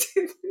Zen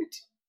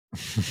student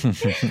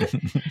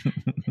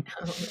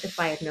if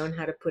I had known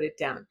how to put it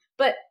down.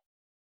 But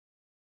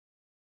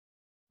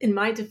in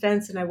my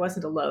defense, and I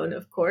wasn't alone,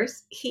 of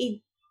course,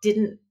 he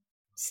didn't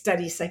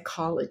study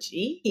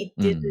psychology. He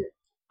didn't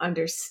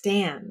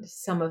understand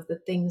some of the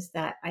things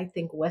that I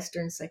think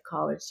Western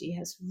psychology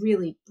has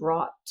really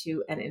brought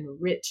to and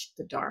enriched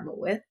the Dharma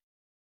with,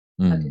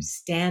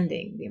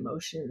 understanding the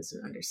emotions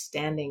and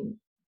understanding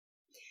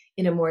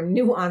in a more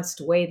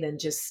nuanced way than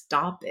just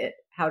stop it,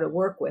 how to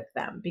work with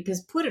them.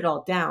 Because put it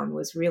all down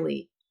was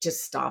really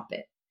just stop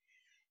it.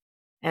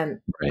 And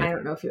I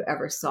don't know if you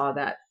ever saw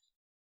that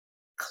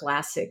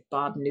classic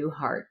Bob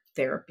Newhart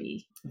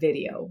therapy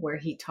video where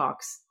he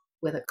talks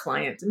with a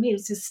client. I mean,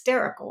 it's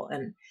hysterical.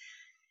 And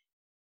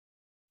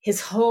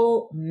his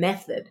whole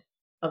method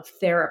of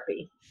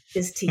therapy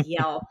is to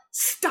yell,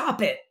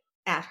 stop it,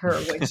 at her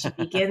when she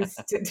begins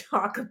to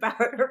talk about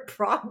her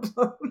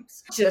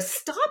problems. Just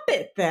stop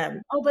it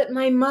then. Oh, but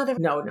my mother.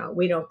 No,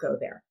 we don't go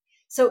there.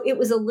 So it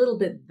was a little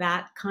bit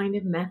that kind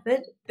of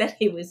method that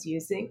he was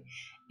using.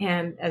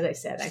 And as I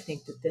said, I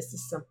think that this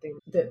is something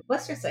that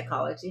Western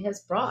psychology has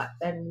brought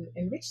and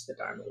enriched the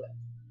Dharma with.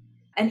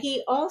 And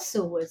he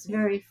also was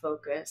very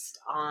focused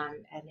on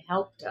and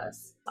helped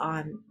us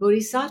on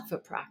bodhisattva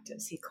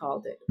practice, he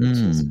called it, which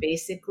is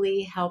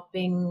basically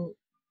helping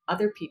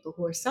other people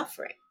who are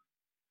suffering.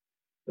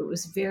 It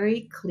was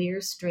very clear,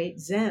 straight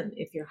Zen.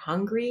 If you're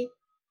hungry,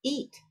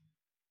 eat.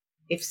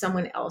 If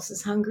someone else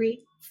is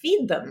hungry,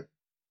 feed them.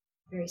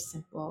 Very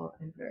simple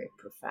and very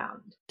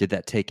profound. Did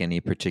that take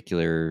any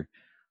particular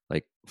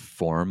like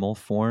formal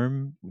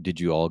form?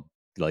 Did you all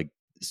like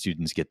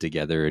students get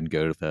together and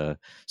go to the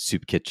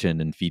soup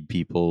kitchen and feed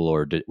people,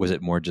 or was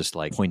it more just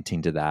like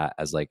pointing to that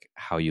as like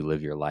how you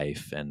live your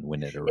life, and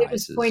when it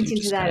arises, it was pointing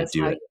you just to that kind of as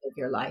do how it? you live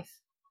your life.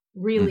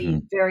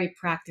 Really very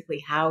practically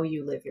how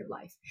you live your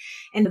life.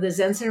 And the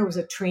Zen Center was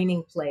a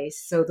training place.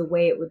 So the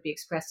way it would be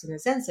expressed in the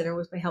Zen Center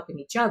was by helping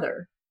each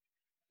other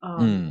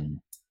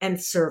and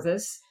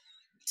service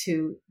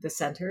to the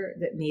center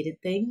that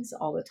needed things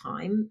all the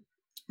time.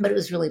 But it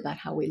was really about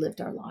how we lived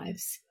our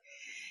lives.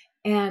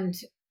 And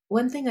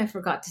one thing I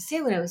forgot to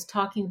say when I was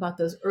talking about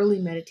those early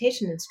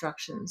meditation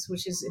instructions,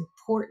 which is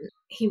important,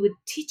 he would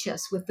teach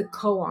us with the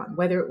koan,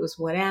 whether it was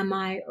what am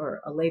I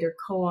or a later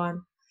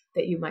koan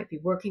that you might be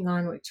working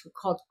on, which were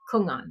called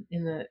kongan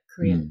in the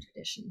Korean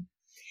tradition,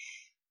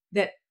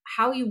 that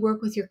how you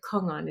work with your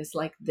kongan is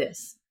like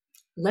this.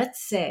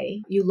 Let's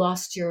say you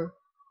lost your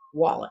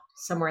wallet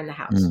somewhere in the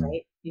house,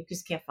 right? You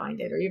just can't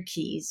find it, or your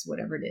keys,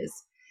 whatever it is.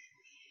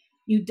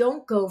 You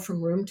don't go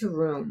from room to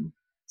room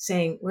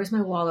saying, where's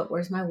my wallet?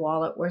 Where's my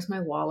wallet? Where's my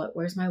wallet?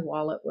 Where's my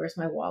wallet? Where's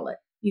my wallet?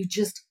 You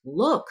just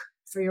look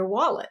for your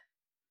wallet.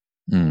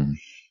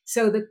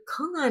 So the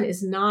koan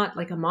is not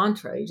like a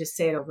mantra. You just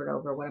say it over and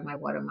over. What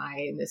am I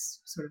in this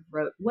sort of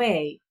rote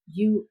way?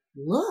 You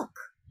look,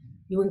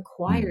 you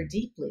inquire Mm.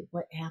 deeply.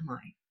 What am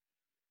I?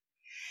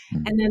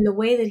 Mm. And then the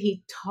way that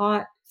he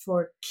taught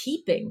for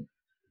keeping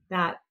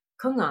that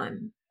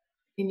koan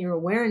in your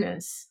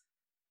awareness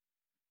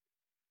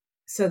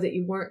so that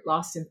you weren't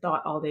lost in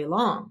thought all day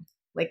long.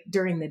 Like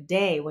during the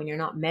day when you're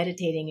not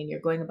meditating and you're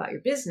going about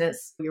your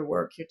business, your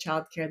work, your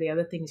childcare, the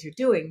other things you're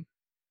doing.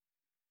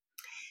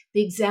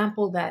 The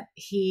example that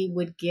he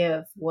would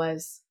give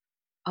was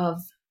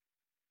of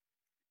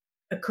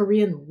a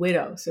Korean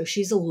widow. So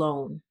she's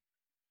alone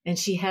and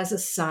she has a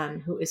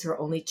son who is her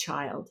only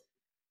child.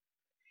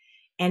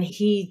 And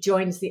he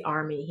joins the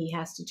army. He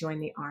has to join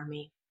the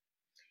army.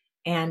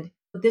 And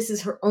this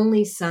is her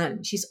only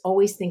son. She's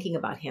always thinking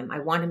about him. I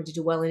want him to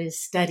do well in his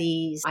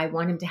studies. I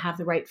want him to have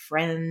the right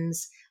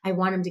friends. I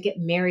want him to get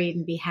married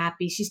and be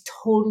happy. She's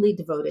totally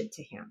devoted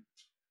to him.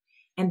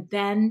 And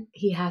then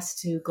he has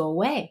to go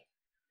away.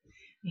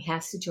 He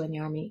has to join the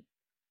army.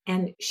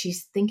 And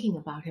she's thinking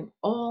about him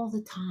all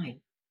the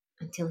time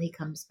until he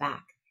comes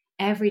back.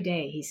 Every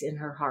day he's in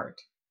her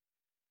heart.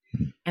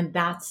 And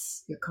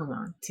that's your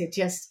koan, to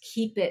just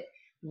keep it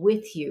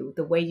with you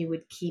the way you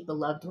would keep a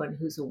loved one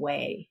who's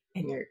away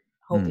and you're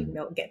hoping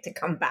they'll get to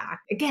come back.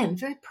 Again,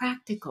 very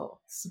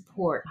practical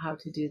support how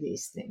to do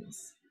these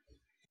things.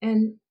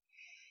 And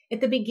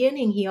at the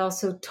beginning, he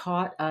also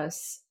taught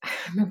us, I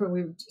remember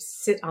we would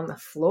just sit on the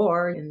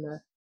floor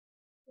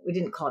we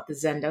didn't call it the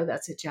zendo,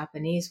 that's a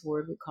Japanese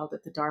word. We called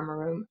it the Dharma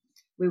room.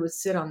 We would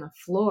sit on the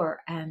floor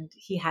and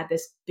he had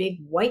this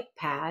big white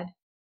pad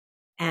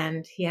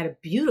and he had a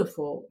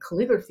beautiful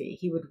calligraphy.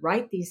 He would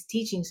write these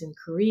teachings in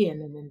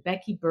Korean. And then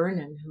Becky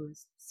Burnham, who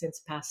has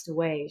since passed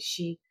away,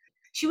 she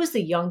was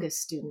the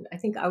youngest student. I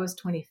think I was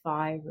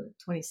 25 or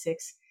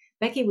 26.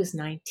 Becky was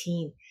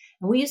 19.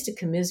 And we used to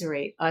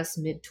commiserate us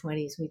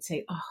mid-20s. We'd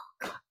say, oh,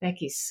 God,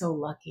 Becky's so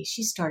lucky.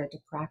 She started to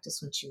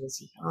practice when she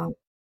was young.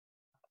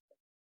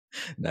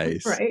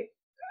 Nice. Right?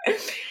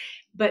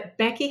 But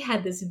Becky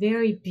had this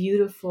very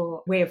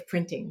beautiful way of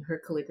printing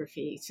her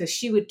calligraphy. So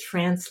she would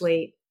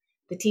translate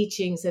the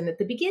teachings. And at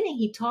the beginning,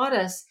 he taught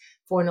us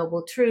Four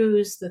Noble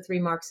Truths, the Three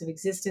Marks of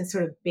Existence,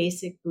 sort of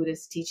basic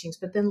Buddhist teachings.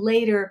 But then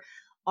later,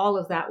 all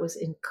of that was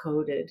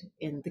encoded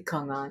in the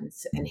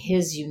koans and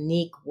his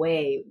unique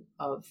way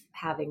of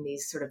having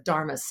these sort of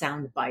Dharma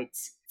sound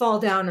bites. Fall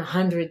down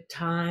 100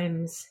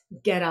 times,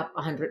 get up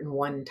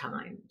 101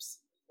 times.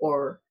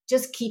 Or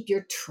just keep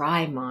your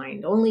try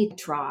mind, only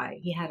try.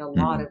 He had a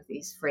lot of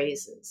these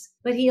phrases.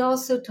 But he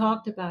also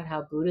talked about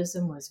how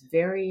Buddhism was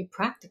very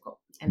practical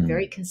and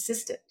very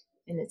consistent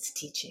in its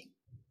teaching.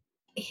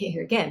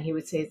 Here again, he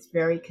would say it's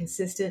very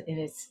consistent in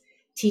its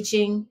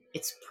teaching,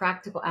 its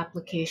practical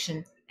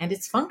application, and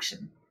its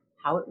function,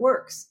 how it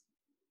works.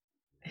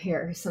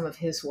 Here are some of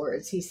his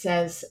words. He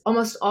says,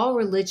 almost all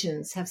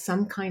religions have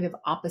some kind of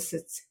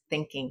opposites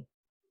thinking.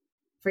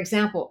 For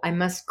example, I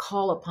must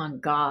call upon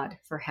God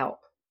for help.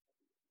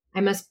 I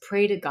must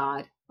pray to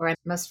God, or I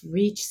must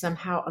reach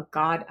somehow a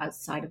God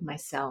outside of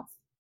myself.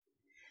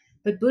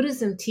 But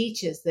Buddhism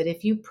teaches that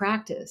if you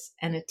practice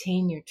and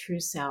attain your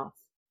true self,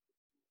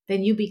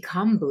 then you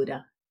become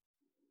Buddha.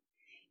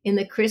 In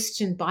the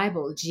Christian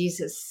Bible,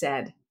 Jesus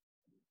said,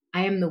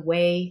 I am the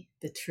way,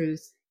 the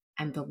truth,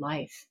 and the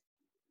life.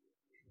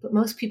 But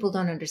most people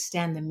don't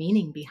understand the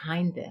meaning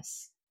behind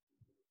this.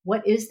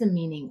 What is the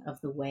meaning of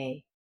the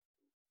way?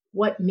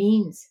 What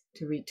means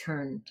to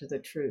return to the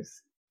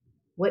truth?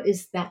 What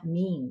does that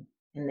mean?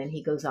 And then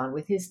he goes on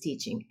with his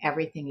teaching.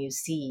 Everything you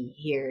see,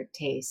 hear,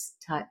 taste,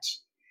 touch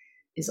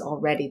is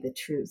already the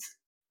truth.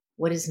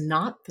 What is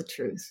not the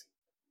truth?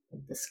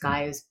 The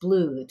sky is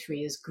blue, the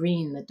tree is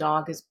green, the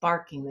dog is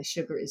barking, the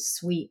sugar is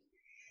sweet.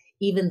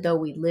 Even though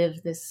we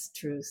live this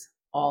truth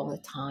all the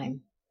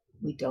time,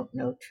 we don't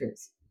know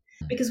truth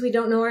because we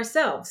don't know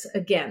ourselves.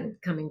 Again,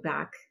 coming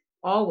back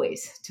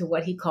always to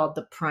what he called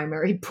the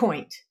primary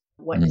point.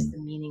 What is the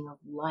meaning of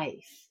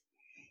life?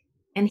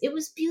 And it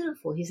was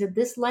beautiful. He said,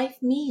 this life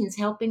means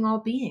helping all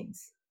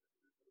beings.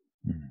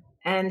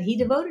 And he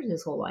devoted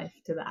his whole life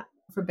to that,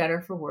 for better,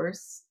 for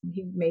worse.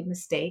 He made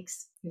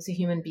mistakes. He was a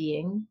human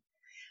being.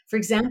 For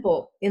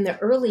example, in the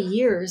early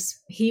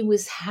years, he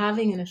was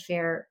having an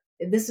affair.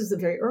 This was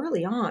very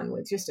early on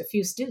with just a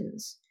few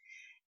students.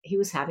 He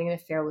was having an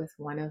affair with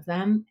one of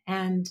them,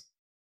 and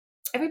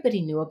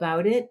everybody knew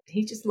about it.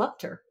 He just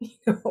loved her,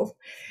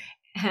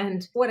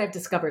 And what I've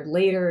discovered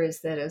later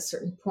is that at a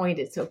certain point,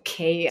 it's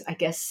okay, I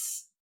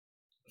guess,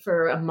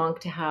 for a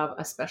monk to have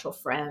a special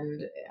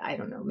friend. I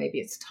don't know, maybe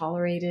it's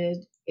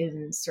tolerated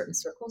in certain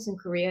circles in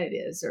Korea. It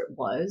is, or it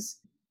was,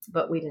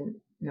 but we didn't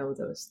know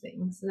those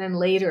things. And then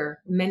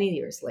later, many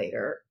years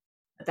later,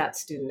 that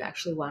student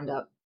actually wound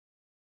up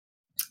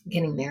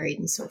getting married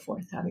and so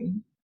forth,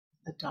 having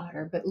a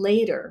daughter. But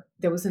later,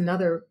 there was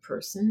another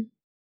person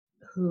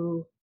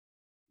who,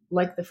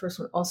 like the first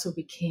one, also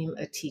became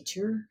a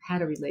teacher,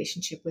 had a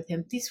relationship with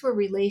him. These were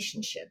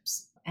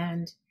relationships.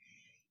 And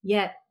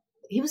yet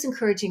he was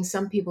encouraging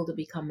some people to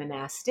become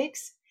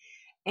monastics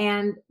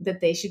and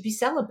that they should be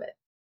celibate.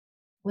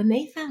 When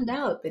they found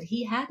out that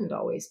he hadn't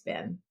always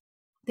been,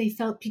 they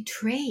felt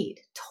betrayed,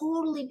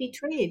 totally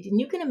betrayed. And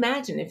you can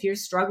imagine if you're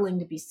struggling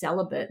to be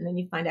celibate and then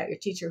you find out your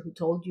teacher who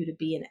told you to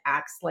be and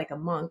acts like a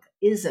monk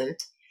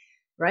isn't,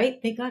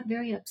 right? They got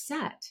very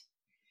upset.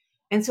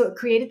 And so it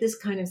created this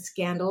kind of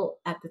scandal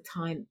at the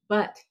time.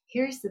 But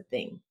here's the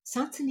thing,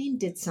 Seungsahn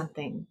did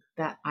something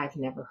that I've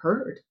never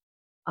heard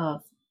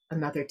of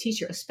another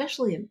teacher,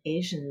 especially an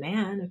Asian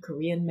man, a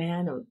Korean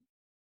man,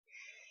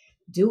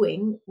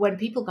 doing when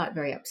people got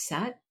very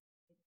upset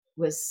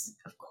was,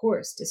 of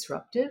course,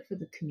 disruptive for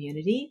the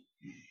community.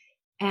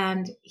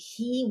 And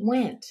he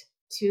went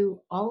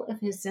to all of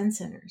his Zen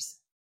centers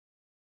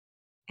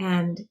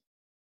and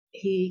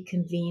he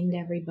convened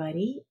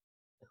everybody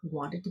who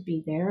wanted to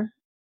be there.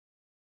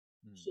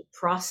 He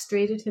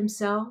prostrated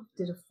himself,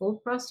 did a full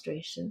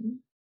prostration,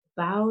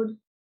 bowed,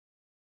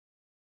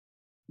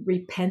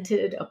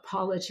 repented,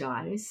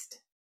 apologized,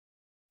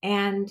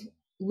 and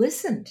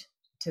listened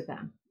to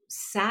them,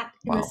 sat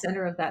in the Wow.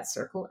 center of that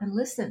circle and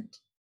listened.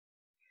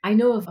 I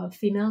know of a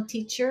female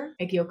teacher,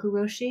 Egyoku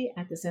Roshi,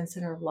 at the Zen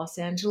Center of Los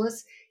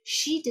Angeles.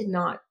 She did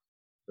not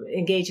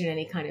engage in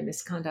any kind of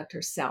misconduct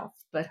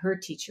herself, but her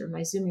teacher,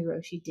 Maizumi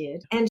Roshi,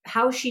 did. And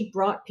how she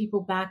brought people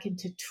back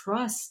into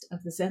trust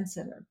of the Zen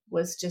Center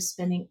was just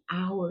spending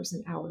hours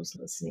and hours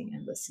listening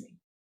and listening.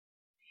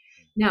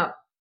 Now,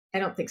 I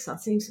don't think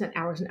Seungsahn spent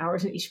hours and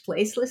hours in each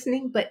place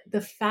listening, but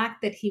the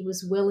fact that he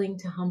was willing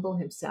to humble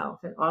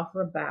himself and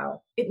offer a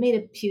bow, it made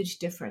a huge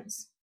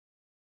difference.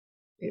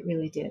 It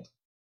really did.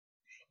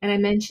 And I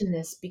mention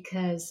this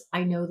because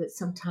I know that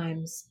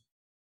sometimes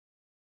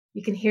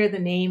you can hear the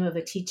name of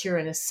a teacher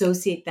and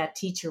associate that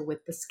teacher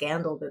with the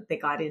scandal that they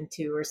got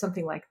into or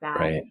something like that.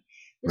 Right. And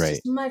it's Right.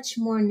 just much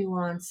more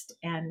nuanced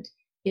and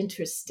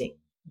interesting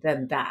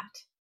than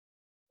that.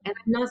 And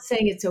I'm not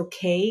saying it's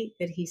okay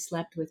that he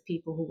slept with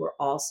people who were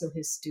also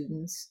his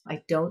students.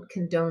 I don't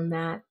condone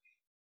that.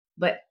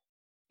 But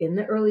in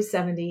the early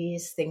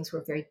 70s, things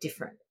were very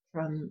different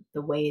from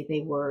the way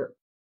they were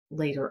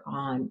later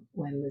on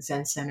when the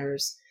Zen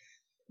centers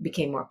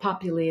became more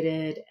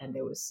populated and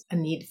there was a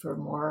need for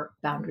more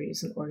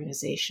boundaries and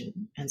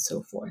organization and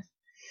so forth.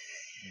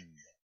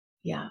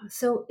 Yeah.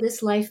 So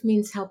this life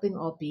means helping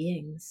all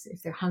beings.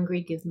 If they're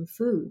hungry, give them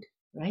food,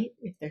 right?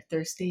 If they're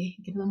thirsty,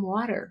 give them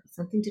water,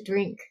 something to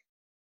drink.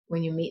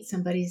 When you meet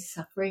somebody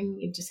suffering,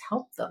 you just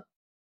help them.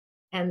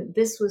 And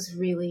this was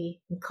really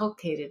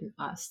inculcated in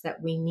us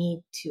that we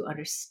need to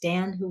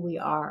understand who we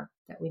are,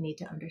 that we need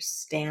to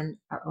understand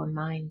our own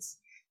minds.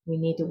 We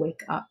need to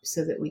wake up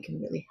so that we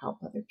can really help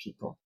other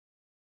people.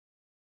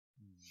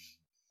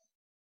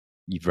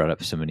 You've brought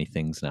up so many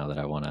things now that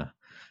I want to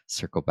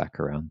circle back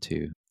around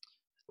to.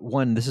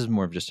 One, this is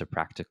more of just a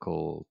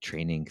practical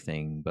training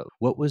thing, but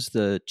what was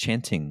the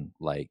chanting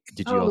like?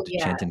 Did you all Oh, do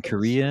yeah, chant in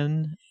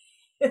Korean?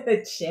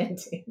 the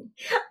chanting.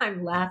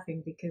 I'm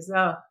laughing because,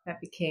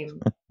 that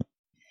became,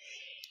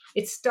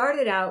 it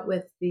started out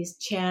with these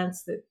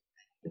chants that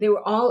they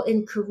were all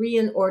in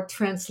Korean or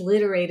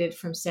transliterated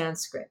from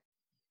Sanskrit.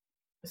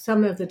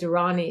 Some of the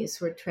Dharanis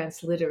were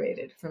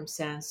transliterated from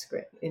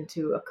Sanskrit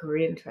into a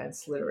Korean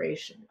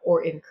transliteration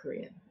or in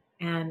Korean.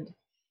 And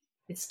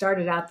it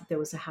started out that there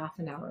was a half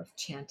an hour of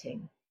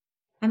chanting.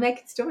 And I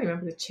can still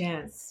remember the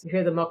chants. You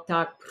hear the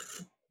moktak.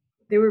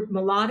 They were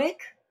melodic,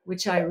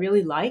 which I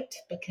really liked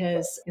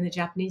because in the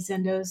Japanese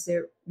zendos,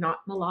 they're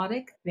not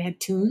melodic. They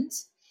had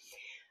tunes.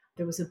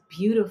 There was a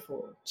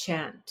beautiful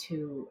chant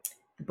to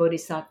the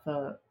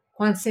Bodhisattva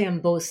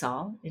Kwanseum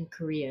Bosal in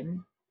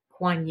Korean,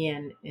 Kuan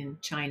Yin in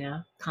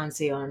China,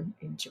 Kanzeon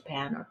in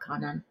Japan, or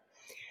Kanan.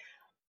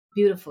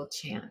 Beautiful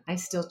chant. I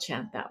still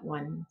chant that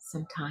one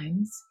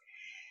sometimes.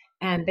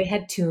 And they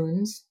had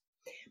tunes,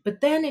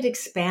 but then it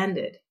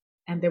expanded.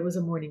 And there was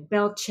a morning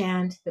bell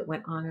chant that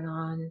went on and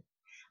on.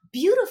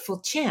 Beautiful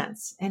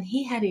chants. And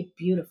he had a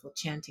beautiful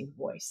chanting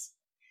voice.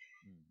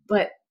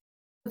 But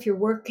if you're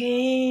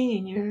working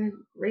and you're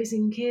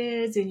raising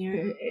kids and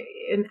you're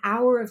an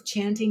hour of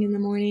chanting in the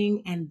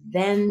morning and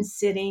then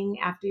sitting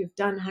after you've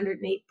done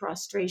 108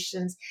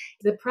 prostrations,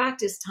 the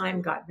practice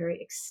time got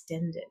very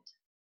extended.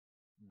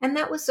 And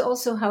that was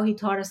also how he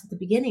taught us at the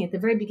beginning. At the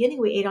very beginning,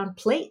 we ate on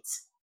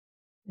plates.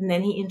 And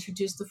then he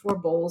introduced the 4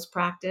 bowls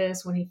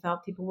practice when he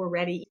felt people were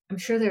ready. I'm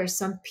sure there are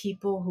some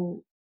people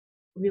who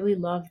really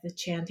love the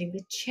chanting.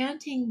 The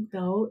chanting,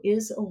 though,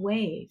 is a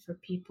way for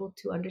people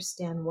to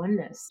understand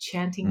oneness,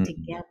 chanting Mm.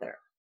 together.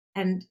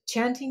 And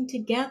chanting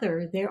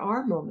together, there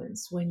are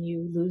moments when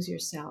you lose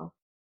yourself.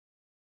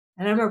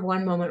 And I remember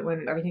one moment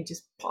when everything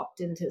just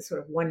popped into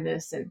sort of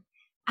oneness. And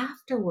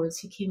afterwards,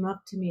 he came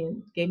up to me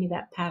and gave me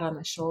that pat on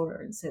the shoulder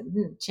and said,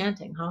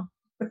 chanting, huh?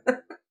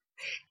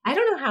 I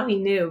don't know how he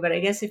knew, but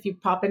I guess if you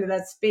pop into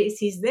that space,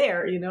 he's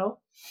there, you know?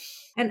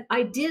 And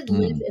I did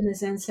live Mm. in the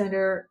Zen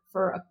Center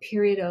for a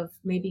period of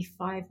maybe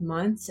 5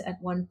 months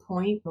at one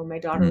point when my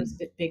daughter was a Mm.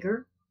 bit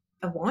bigger.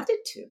 I wanted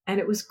to, and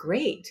it was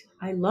great.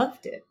 I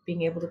loved it,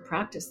 being able to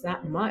practice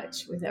that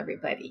much with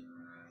everybody.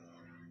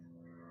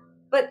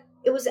 But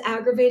it was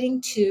aggravating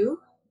too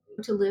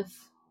to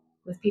live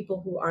with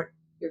people who aren't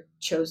your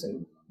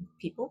chosen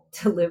people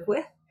to live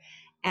with.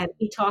 And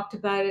he talked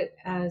about it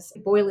as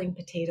boiling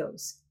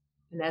potatoes.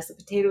 And as the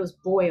potatoes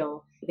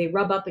boil, they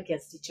rub up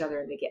against each other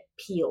and they get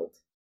peeled.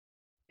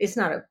 It's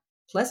not a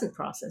pleasant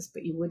process,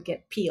 but you would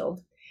get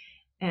peeled.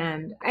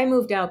 And I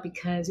moved out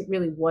because it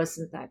really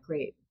wasn't that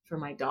great for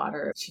my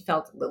daughter. She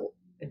felt a little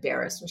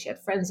embarrassed when she had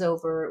friends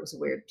over. It was a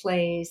weird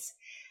place.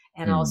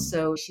 And Mm,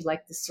 also, she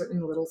liked this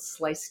certain little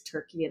sliced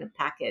turkey in a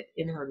packet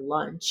in her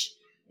lunch,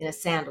 in a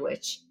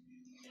sandwich.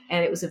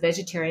 And it was a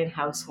vegetarian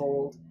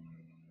household.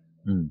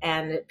 mm.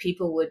 And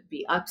people would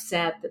be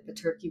upset that the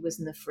turkey was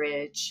in the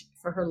fridge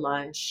for her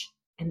lunch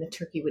and the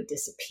turkey would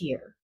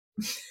disappear.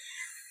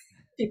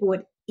 People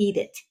would eat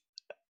it.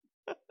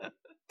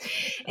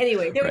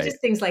 Anyway, there were Right.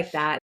 just things like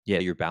that. Yeah,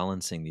 you're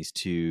balancing these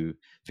two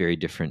very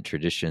different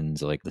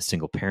traditions, like the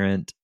single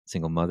parent,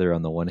 single mother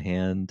on the one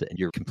hand, and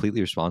you're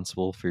completely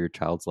responsible for your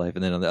child's life.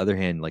 And then on the other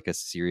hand, like a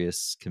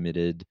serious,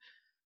 committed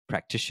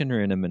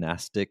practitioner in a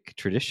monastic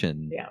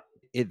tradition. Yeah.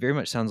 It very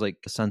much sounds like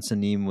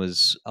Sansanim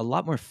was a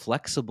lot more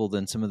flexible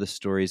than some of the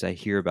stories I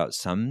hear about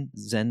some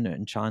Zen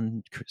and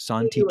San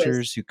He was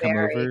teachers who come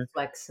very over.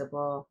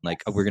 flexible.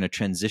 Like, oh, we're Yes. going to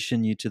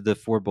transition you to the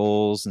four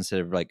bowls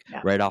instead of like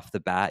Yeah. right off the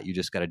bat. You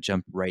just got to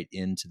jump right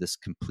into this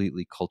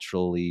completely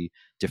culturally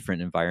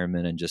different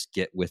environment and just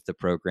get with the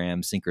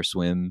program, sink or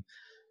swim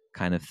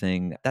kind of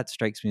thing. That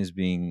strikes me as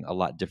being a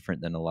lot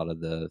different than a lot of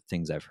the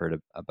things I've heard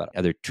about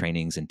other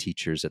trainings and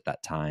teachers at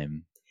that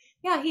time.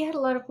 Yeah, he had a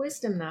lot of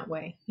wisdom that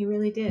way. He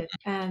really did.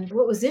 And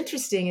what was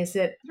interesting is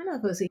that, I don't know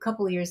if it was a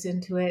couple of years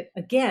into it,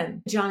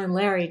 again, John and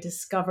Larry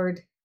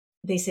discovered,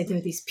 they said there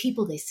are these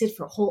people, they sit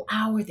for a whole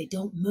hour, they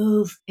don't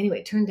move. Anyway,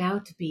 it turned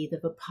out to be the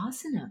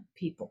Vipassana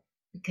people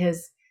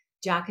because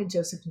Jack and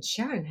Joseph and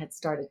Sharon had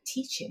started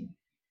teaching.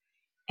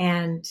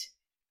 And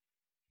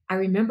I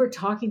remember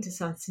talking to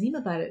Sansanim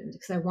about it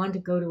because I wanted to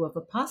go to a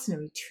Vipassana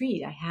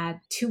retreat. I had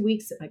 2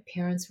 weeks that my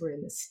parents were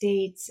in the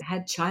States, I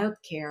had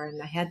childcare,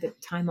 and I had the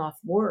time off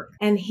work.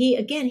 And he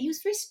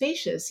was very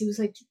spacious. He was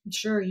like,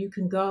 sure, you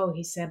can go,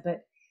 he said,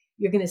 but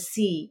you're going to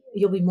see,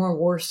 you'll be more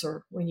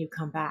worser when you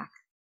come back.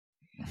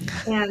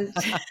 And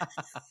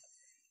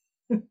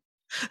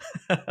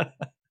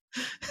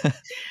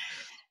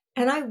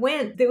And I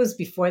went, it was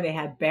before they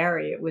had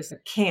Barry. It was a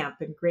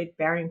camp in Great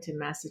Barrington,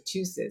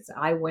 Massachusetts.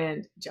 I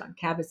went, John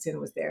Kabat-Zinn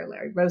was there,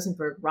 Larry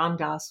Rosenberg, Ram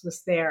Dass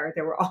was there.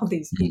 There were all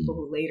these people Mm,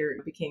 who later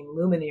became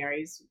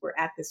luminaries were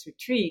at this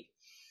retreat.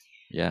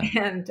 yeah.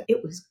 And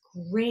it was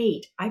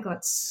great. I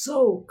got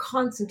so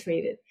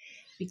concentrated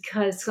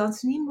because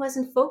Sansanim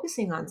wasn't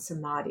focusing on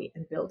samadhi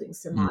and building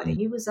samadhi. Mm,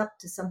 He was up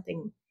to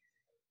something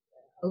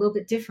a little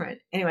bit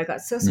different. Anyway, I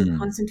got so mm,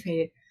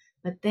 concentrated.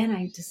 But then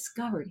I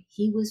discovered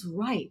he was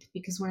right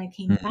because when I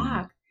came mm,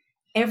 back,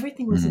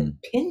 everything was an mm.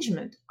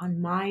 impingement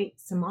on my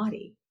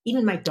samadhi.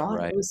 Even my daughter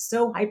Right. was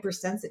so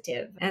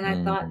hypersensitive. And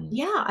I thought, Mm,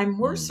 yeah, I'm mm.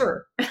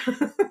 worser.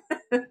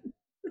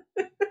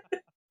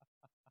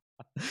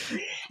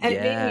 And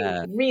it made me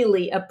Yeah.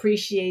 really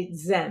appreciate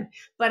Zen.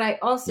 But I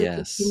also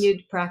Yes.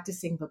 continued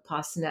practicing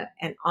Vipassana.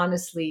 And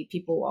honestly,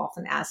 people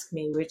often ask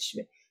me which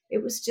it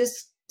was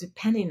just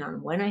depending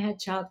on when I had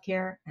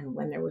childcare and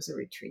when there was a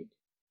retreat.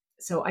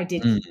 So I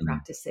did keep Mm,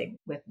 practicing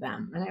with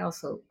them. And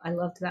I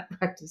loved that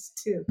practice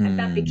too. And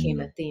that became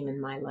a mm, theme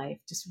in my life,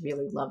 just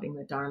really loving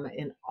the Dharma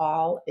in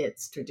all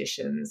its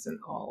traditions and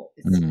all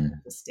its mm.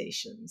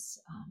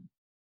 manifestations.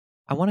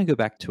 I want to go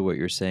back to what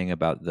you're saying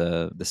about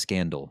the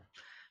scandal,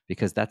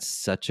 because that's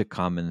such a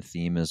common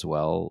theme as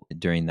well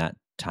during that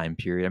time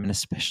period. I mean,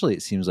 especially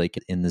it seems like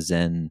in the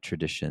Zen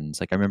traditions.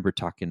 Like I remember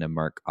talking to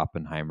Mark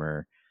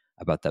Oppenheimer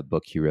about that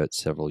book he wrote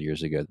several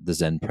years ago, The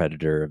Zen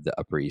Predator of the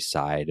Upper East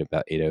Side,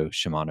 about Edo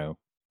Shimano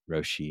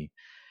Roshi.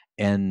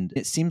 And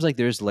it seems like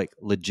there's like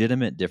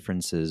legitimate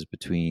differences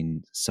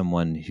between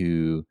someone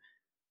who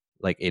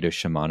like Edo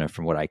Shimano,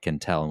 from what I can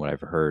tell and what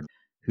I've heard,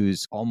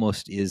 who's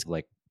almost is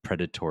like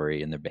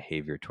predatory in their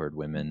behavior toward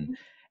women.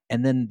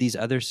 And then these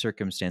other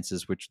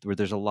circumstances, where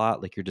there's a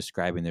lot like you're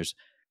describing, there's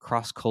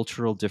cross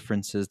cultural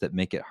differences that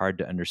make it hard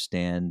to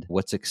understand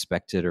what's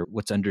expected or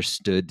what's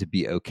understood to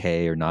be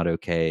okay or not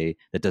okay.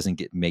 That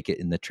doesn't make it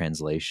in the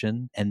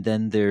translation. And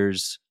then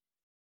there's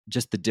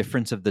just the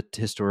difference of the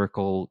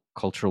historical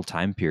cultural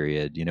time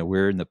period. You know,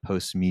 we're in the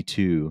post Me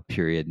Too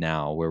period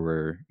now where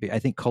we're, I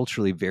think,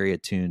 culturally very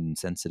attuned and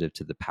sensitive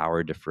to the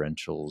power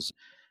differentials.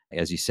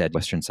 As you said,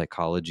 Western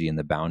psychology and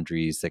the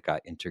boundaries that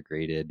got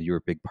integrated. You were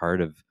a big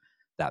part of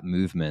that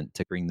movement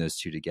to bring those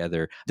two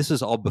together. This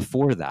was all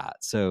before that.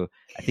 So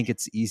I think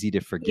it's easy to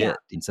Yeah. forget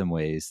in some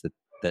ways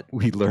that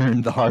we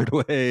learned the hard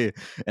way.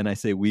 And I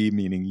say we,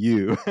 meaning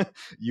you,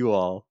 you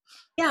all.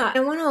 Yeah.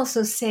 I want to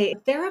also say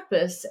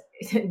therapists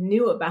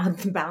knew about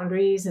the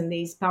boundaries and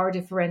these power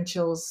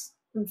differentials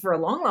for a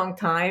long, long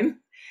time.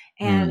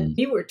 And Mm,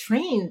 we were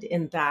trained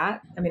in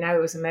that. I mean, I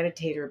was a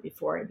meditator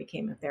before I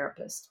became a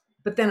therapist,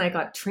 but then I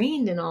got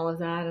trained in all of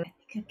that. And I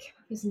think I can't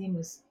remember his name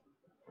was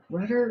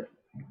Rudder,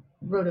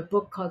 wrote a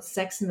book called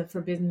Sex in the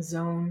Forbidden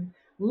Zone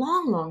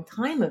long, long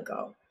time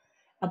ago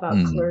about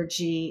mm,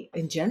 clergy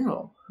in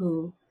general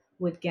who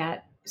would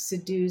get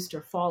seduced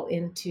or fall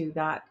into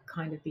that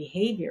kind of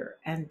behavior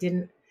and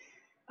didn't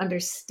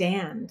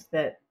understand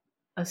that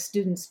a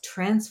student's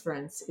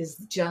transference is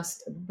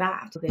just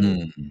that. They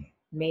Mm,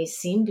 may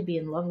seem to be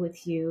in love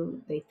with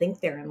you. They think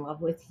they're in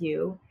love with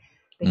you.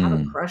 They have a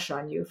mm, crush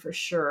on you for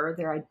sure.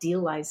 They're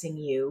idealizing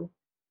you.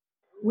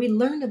 We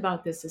learned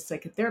about this as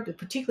psychotherapists,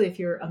 particularly if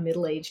you're a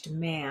middle aged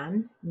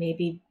man,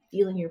 maybe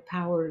feeling your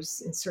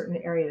powers in certain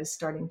areas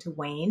starting to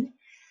wane.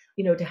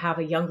 To have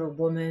a younger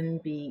woman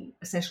be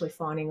essentially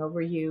fawning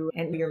over you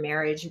and your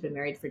marriage, you've been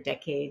married for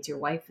decades, your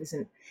wife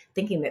isn't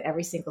thinking that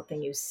every single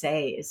thing you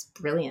say is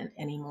brilliant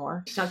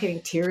anymore. She's not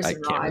getting tears I in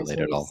her can't eyes relate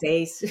when at you all.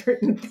 say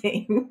certain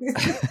things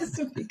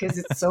because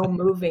it's so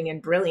moving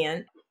and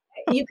brilliant.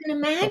 You can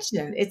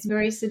imagine it's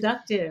very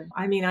seductive.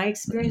 I mean, I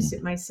experienced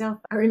it Mm, myself.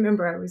 I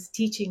remember I was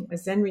teaching a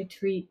Zen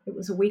retreat. It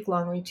was a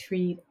week-long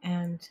retreat,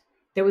 and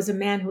there was a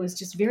man who was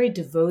just very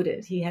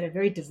devoted. He had a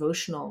very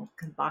devotional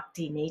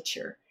bhakti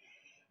nature.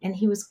 And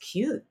he was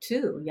cute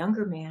too,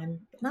 younger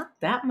man, but not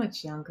that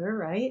much younger,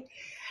 right?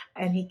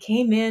 And he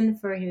came in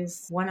for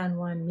his one on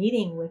one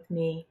meeting with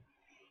me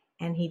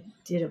and he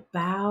did a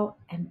bow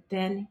and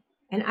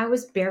I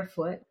was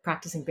barefoot,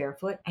 practicing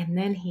barefoot. And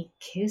then he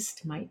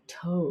kissed my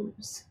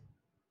toes.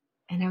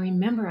 And I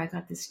remember I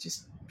got this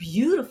just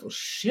beautiful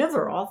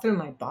shiver all through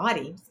my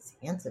body. He was this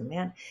handsome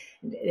man.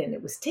 And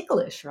it was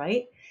ticklish,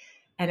 right?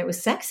 And it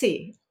was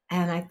sexy.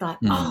 And I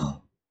thought, mm,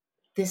 oh,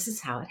 this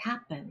is how it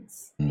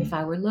happens. If mm.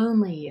 I were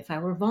lonely, if I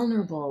were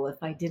vulnerable,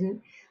 if I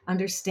didn't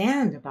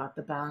understand about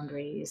the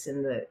boundaries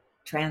and the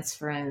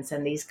transference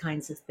and these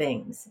kinds of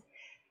things,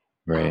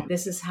 Right.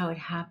 this is how it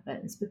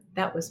happens. But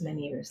that was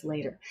many years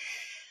later.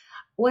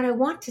 What I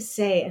want to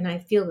say, and I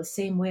feel the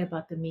same way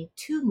about the Me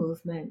Too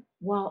movement,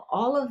 while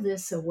all of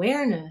this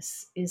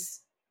awareness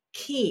is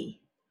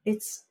key,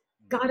 it's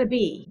got to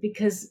be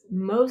because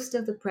most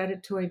of the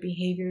predatory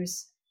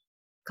behaviors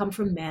come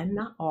from men,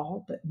 not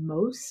all, but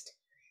most,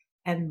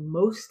 and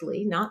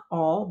mostly, not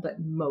all, but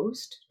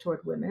most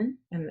toward women.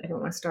 And I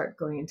don't want to start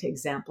going into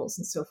examples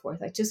and so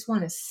forth. I just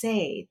want to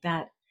say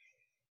that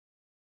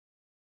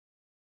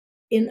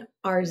in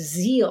our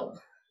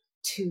zeal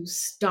to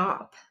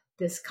stop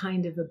this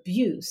kind of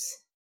abuse,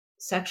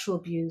 sexual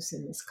abuse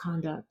and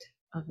misconduct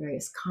of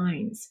various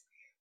kinds,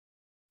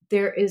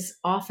 there is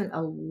often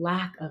a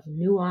lack of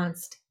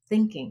nuanced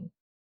thinking.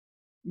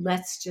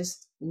 Let's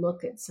just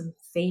look at some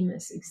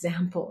famous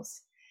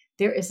examples.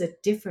 There is a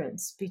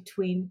difference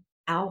between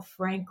Al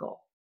Frankel,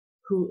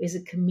 who is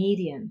a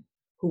comedian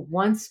who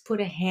once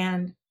put a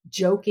hand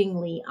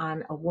jokingly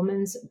on a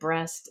woman's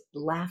breast,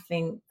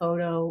 laughing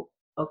photo.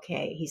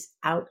 Okay, he's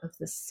out of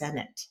the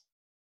Senate.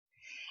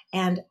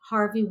 And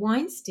Harvey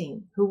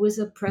Weinstein, who was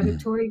a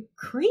Mm, predatory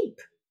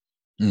creep.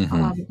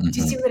 hmm Do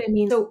you hmm see what I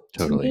mean? So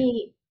to Totally.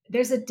 me,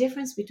 there's a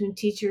difference between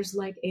teachers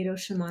like Edo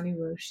Shamani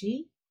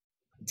Roshi.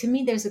 To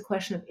me, there's a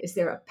question of, is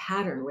there a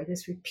pattern where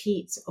this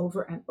repeats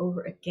over and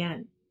over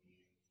again?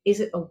 Is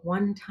it a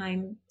one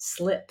time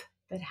slip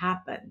that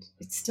happened?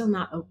 It's still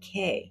not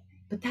okay,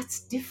 but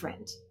that's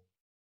different.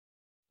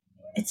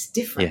 It's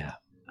different. Yeah.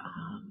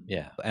 Um,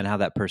 Yeah. And how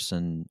that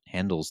person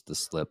handles the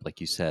slip,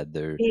 like you said,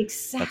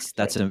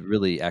 that's exactly. a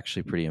really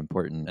actually pretty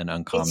important and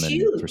It's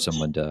uncommon for huge.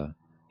 someone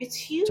It's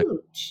to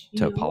huge,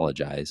 to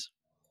apologize.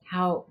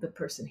 how the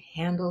person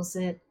handles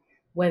it,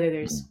 whether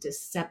there's Mm,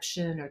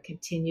 deception or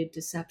continued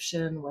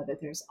deception, whether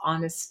there's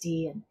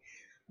honesty and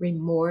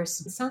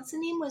remorse.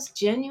 Sansanim was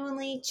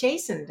genuinely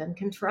chastened and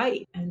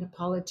contrite and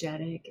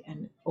apologetic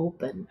and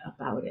open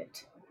about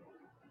it.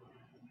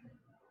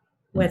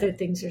 Whether mm,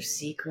 things are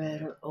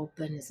secret or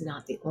open is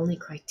not the only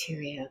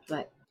criteria,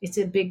 but it's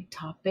a big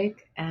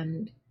topic.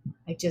 And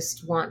I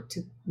just want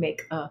to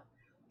make a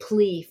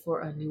plea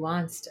for a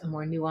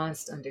more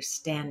nuanced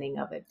understanding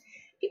of it.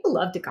 People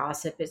love to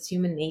gossip, it's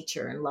human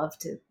nature, and love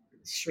to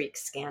shriek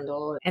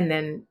scandal. And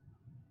then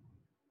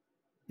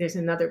there's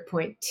another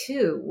point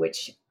too,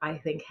 which I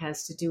think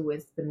has to do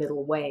with the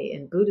middle way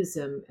in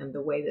Buddhism and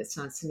the way that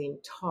Sansanim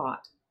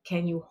taught.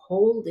 Can you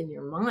hold in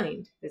your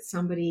mind that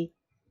somebody,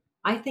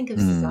 I think of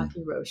mm,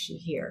 Sasaki Roshi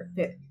here,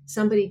 that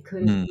somebody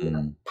could be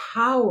a mm,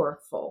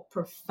 powerful,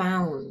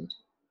 profound,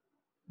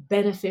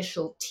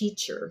 beneficial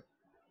teacher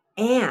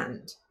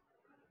and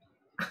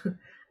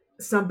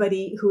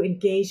somebody who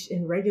engaged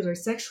in regular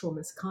sexual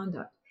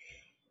misconduct?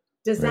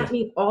 Does that right.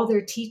 mean all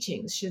their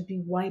teachings should be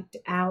wiped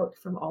out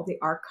from all the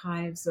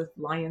archives of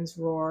Lion's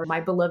Roar,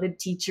 my beloved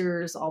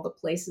teachers, all the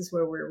places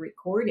where we're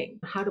recording?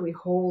 How do we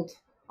hold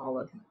all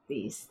of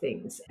these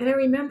things? And I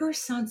remember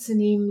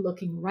Sansanim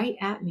looking right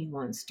at me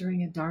once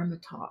during a Dharma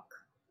talk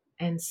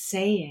and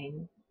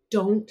saying,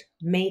 don't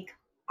make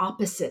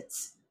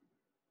opposites.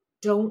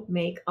 Don't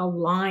make a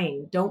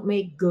line. Don't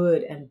make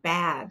good and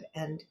bad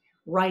and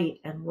right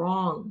and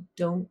wrong.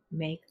 Don't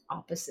make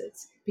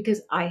opposites.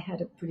 Because I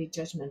had a pretty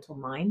judgmental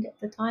mind at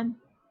the time.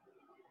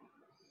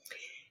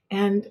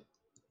 And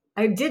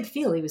I did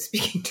feel he was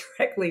speaking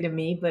directly to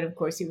me, but of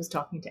course he was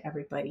talking to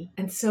everybody.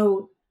 And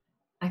so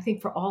I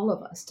think for all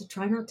of us to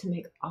try not to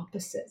make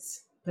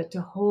opposites, but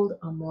to hold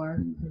a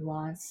more Mm,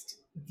 nuanced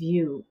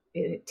view,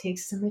 it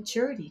takes some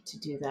maturity to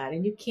do that.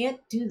 And you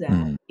can't do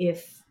that mm,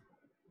 if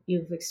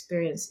you've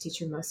experienced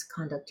teacher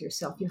misconduct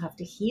yourself, you have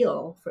to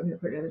heal from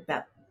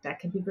that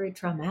can be very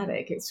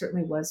traumatic. It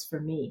certainly was for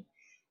me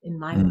in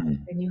my life.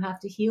 Mm. And you have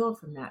to heal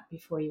from that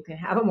before you can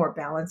have a more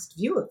balanced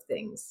view of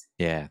things.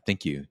 Yeah,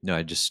 thank you. No,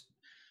 it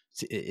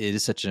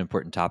is such an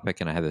important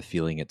topic, and I have a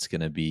feeling it's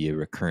going to be a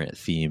recurrent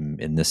theme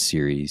in this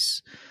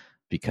series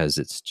because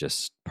it's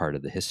just part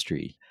of the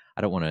history.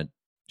 I don't want to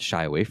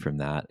shy away from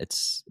that.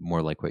 It's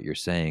more like what you're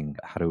saying,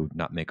 how to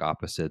not make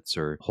opposites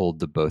or hold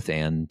the both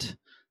and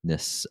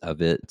ness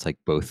of it. It's like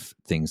both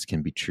things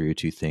can be true.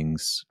 Two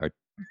things are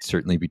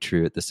certainly be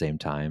true at the same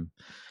time.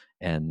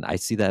 And I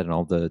see that in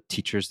all the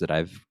teachers that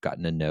I've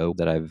gotten to know,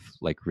 that I've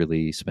like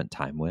really spent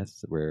time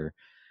with, where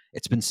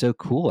it's been so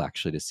cool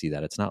actually to see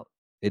that.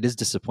 It is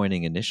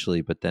disappointing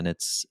initially, but then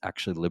it's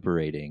actually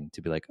liberating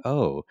to be like,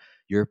 oh,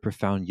 you're a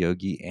profound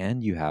yogi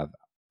and you have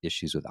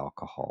issues with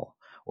alcohol.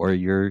 Or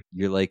you're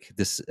like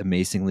this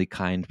amazingly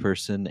kind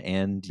person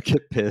and you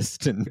get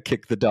pissed and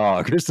kick the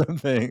dog or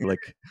something.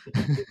 Like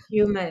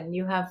Human,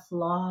 you have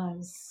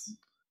flaws.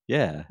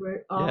 yeah.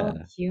 We're all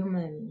Yeah.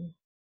 human.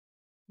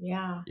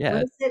 Yeah. What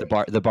Yeah. is it?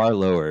 The bar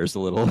lowers a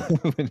little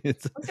when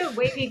it's What's it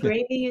Wavy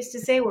Gravy used to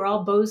say? We're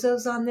all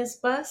bozos on this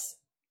bus.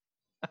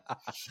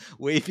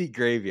 Wavy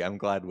Gravy. I'm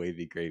glad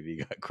Wavy Gravy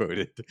got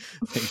quoted.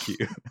 Thank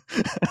you.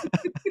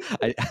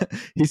 I,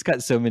 he's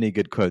got so many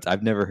good quotes.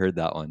 I've never heard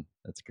that one.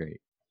 That's great.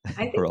 I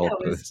think We're all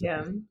that was posts.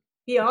 him.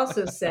 He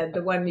also said,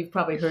 the one you've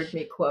probably heard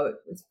me quote,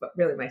 it's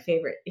really my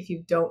favorite: if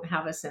you don't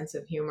have a sense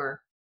of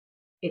humor,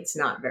 it's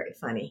not very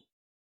funny.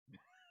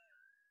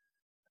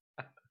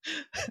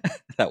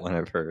 That one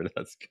I've heard.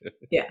 That's good.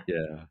 Yeah.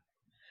 Yeah.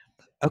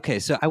 Okay,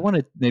 so I want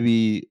to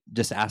maybe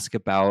just ask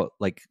about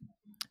like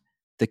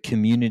the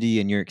community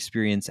and your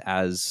experience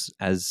as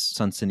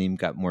Sansanim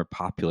got more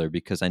popular,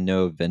 because I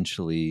know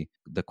eventually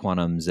the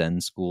Quantum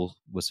Zen School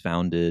was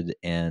founded,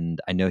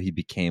 and I know he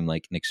became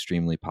like an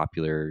extremely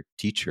popular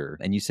teacher.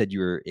 And you said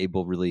you're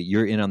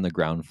in on the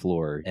ground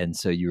floor, and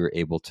so you were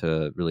able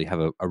to really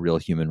have a real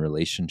human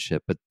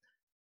relationship. But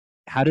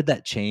how did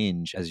that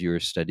change as you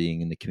were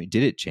studying in the community?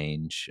 Did it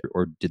change,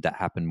 or did that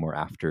happen more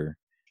after?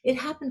 It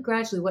happened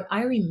gradually. What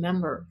I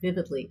remember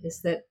vividly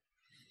is that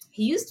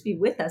he used to be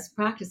with us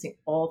practicing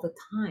all the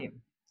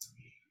time.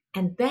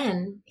 And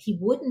then he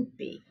wouldn't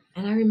be.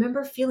 And I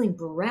remember feeling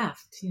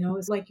bereft. It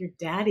was like your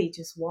daddy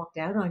just walked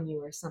out on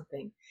you or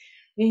something.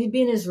 And he'd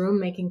be in his room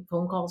making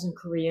phone calls in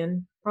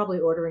Korean, probably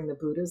ordering the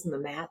Buddhas and the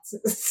mats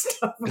and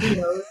stuff. Who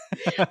knows?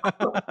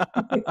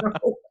 you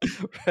know,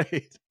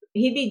 Right.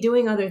 he'd be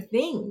doing other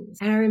things.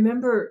 And I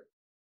remember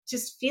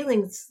just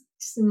feeling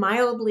just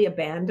mildly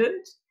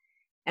abandoned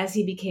as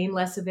he became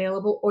less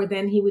available, or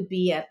then he would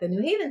be at the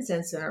New Haven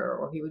Zen Center,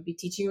 or he would be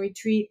teaching a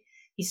retreat.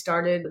 He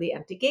started the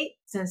Empty Gate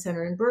Zen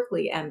Center in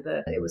Berkeley, and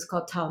it was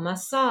called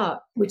Talmasa,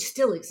 which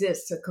still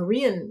exists, a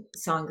Korean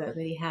Sangha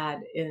that he had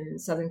in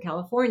Southern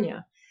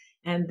California,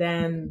 and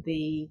then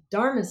the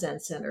Dharma Zen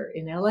Center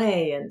in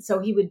LA. And so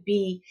he would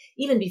be,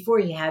 even before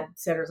he had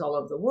centers all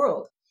over the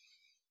world.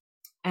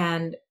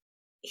 And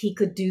he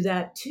could do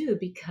that too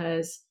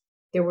because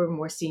there were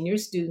more senior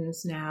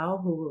students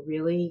now who were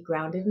really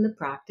grounded in the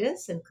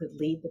practice and could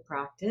lead the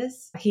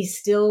practice. He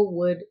still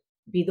would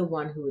be the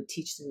one who would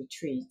teach the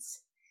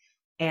retreats.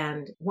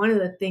 And one of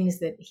the things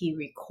that he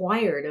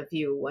required of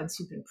you once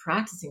you've been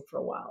practicing for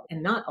a while,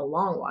 and not a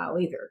long while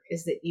either,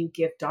 is that you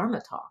give Dharma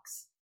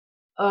talks.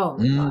 Oh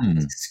my God,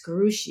 Mm.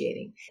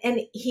 excruciating.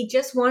 And he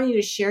just wanted you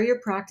to share your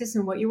practice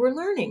and what you were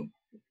learning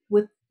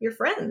with your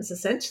friends,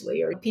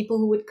 essentially, or people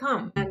who would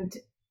come. And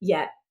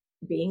yet,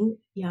 being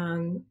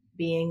young,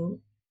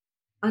 being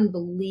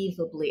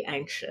unbelievably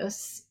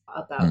anxious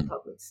about Mm.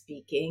 public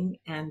speaking,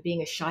 and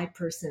being a shy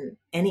person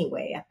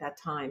anyway at that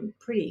time,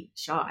 pretty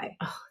shy.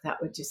 Oh,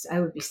 I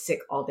would be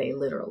sick all day,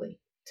 literally,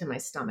 to my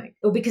stomach.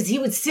 Oh, because he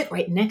would sit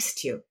right next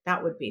to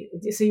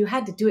you. So you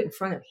had to do it in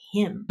front of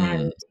him. Mm.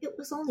 And it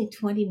was only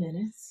 20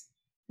 minutes.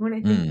 When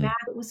I think Mm. back,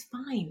 it was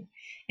fine.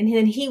 And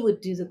then he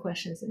would do the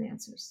questions and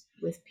answers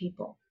with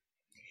people.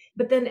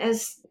 But then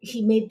as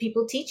he made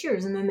people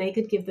teachers, and then they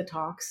could give the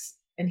talks,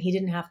 and he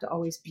didn't have to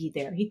always be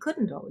there. He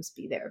couldn't always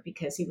be there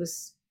because he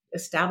was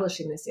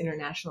establishing this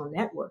international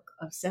network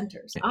of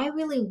centers. I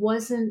really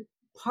wasn't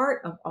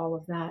part of all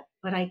of that,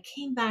 but I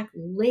came back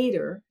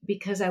later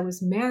because I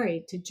was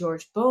married to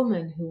George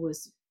Bowman,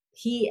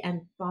 he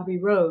and Bobby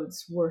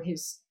Rhodes were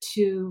his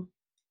two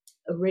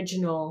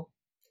original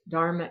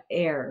Dharma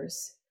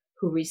heirs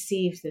who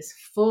received this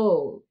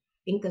full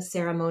Inca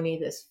ceremony,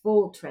 this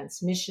full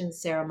transmission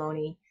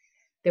ceremony.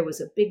 There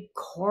was a big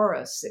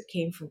chorus that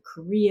came from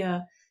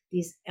Korea.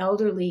 These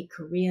elderly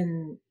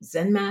Korean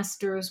Zen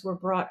masters were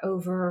brought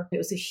over. It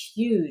was a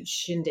huge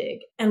shindig.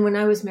 And when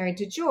I was married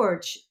to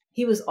George,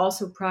 he was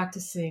also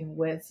practicing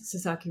with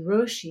Sasaki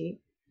Roshi.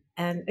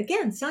 And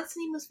again,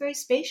 Sansanin was very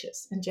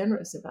spacious and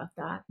generous about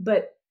that.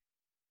 But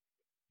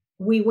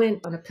we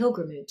went on a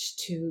pilgrimage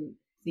to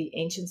the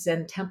ancient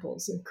Zen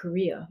temples in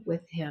Korea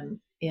with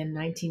him in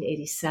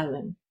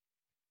 1987.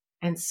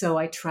 And so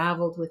I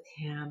traveled with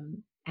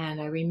him, and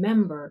I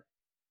remember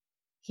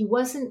he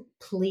wasn't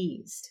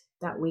pleased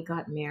that we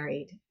got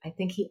married. I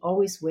think he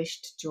always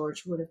wished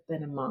George would have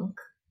been a monk.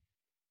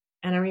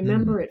 And I Mm.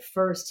 remember at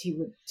first he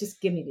would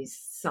just give me these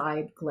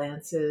side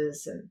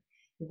glances, and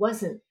he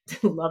wasn't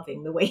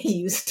loving the way he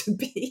used to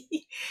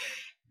be.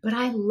 But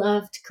I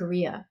loved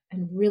Korea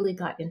and really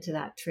got into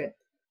that trip.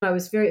 I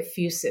was very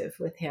effusive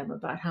with him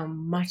about how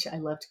much I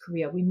loved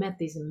Korea. We met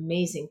these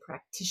amazing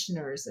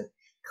practitioners and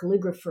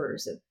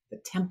calligraphers at the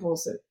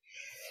temples.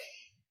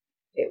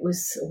 It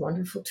was a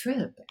wonderful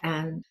trip,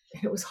 and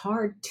it was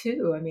hard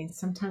too. I mean,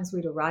 sometimes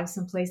we'd arrive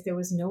someplace, there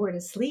was nowhere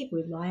to sleep.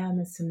 We'd lie on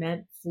the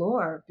cement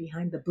floor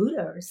behind the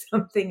Buddha or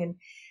something. And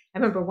I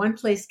remember one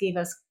place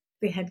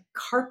they had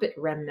carpet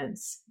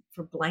remnants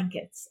for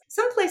blankets.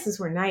 Some places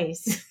were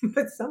nice,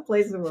 but some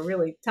places were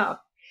really tough.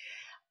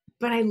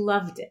 But I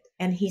loved it.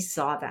 And he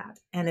saw that.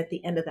 And at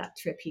the end of that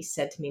trip, he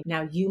said to me,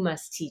 "Now you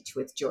must teach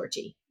with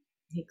Georgie."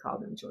 He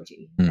called him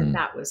Georgie. And Mm.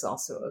 that was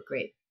also a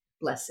great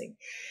blessing.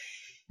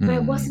 But I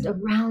wasn't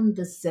Mm. around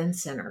the Zen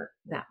Center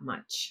that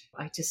much.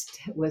 I just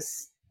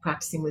was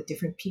practicing with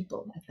different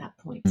people at that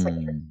point. So I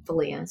can't Mm.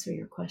 fully answer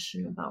your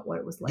question about what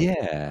it was like.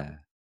 Yeah.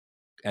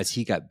 As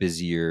he got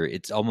busier,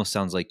 it almost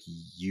sounds like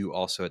you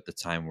also at the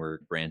time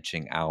were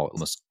branching out,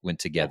 almost went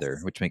together,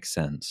 Yes. which makes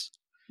sense.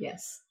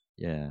 Yes.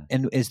 Yeah.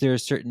 And is there a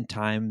certain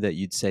time that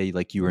you'd say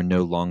like you were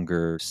no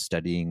longer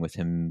studying with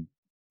him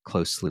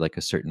closely, like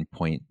a certain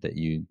point that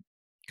you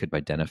could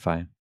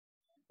identify?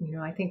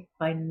 I think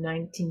by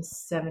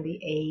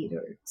 1978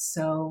 or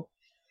so,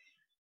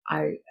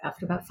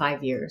 after about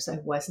 5 years, I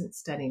wasn't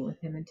studying with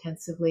him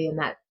intensively. And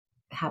that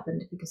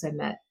happened because I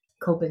met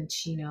Koben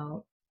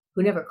Chino,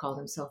 who never called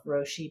himself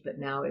Roshi, but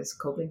now is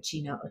Koben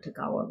Chino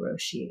Otagawa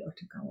Roshi.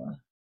 Otagawa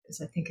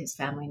is, I think, his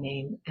family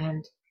name.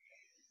 And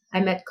I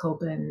met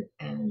Koben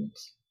and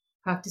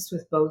practiced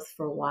with both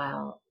for a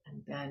while.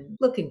 And then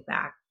looking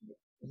back,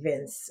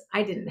 Vince,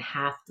 I didn't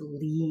have to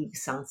leave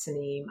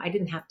Sansanim. I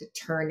didn't have to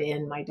turn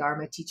in my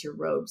Dharma teacher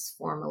robes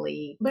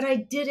formally. But I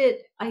did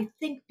it, I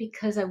think,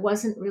 because I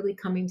wasn't really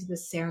coming to the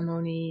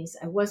ceremonies.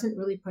 I wasn't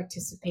really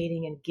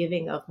participating and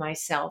giving of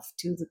myself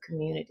to the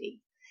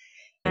community.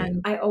 Right.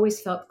 And I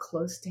always felt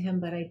close to him,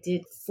 but I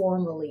did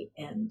formally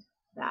end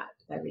that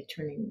by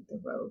returning the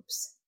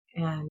robes.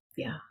 And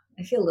yeah,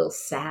 I feel a little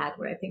sad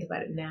when I think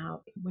about it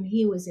now. When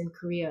he was in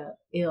Korea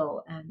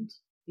ill and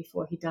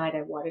before he died,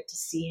 I wanted to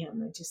see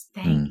him and just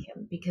thank Mm.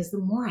 him because the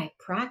more I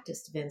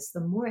practiced, Vince,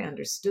 the more I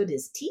understood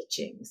his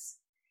teachings.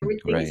 There were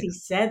things Right. he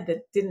said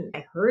that didn't,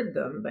 I heard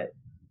them, but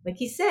like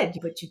he said,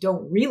 but you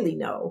don't really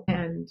know.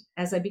 And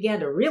as I began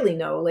to really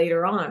know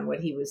later on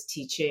what he was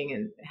teaching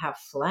and have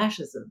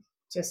flashes of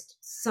just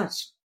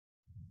such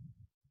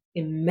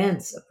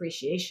immense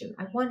appreciation,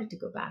 I wanted to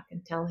go back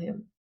and tell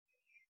him.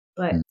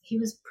 But Mm. he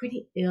was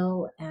pretty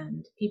ill,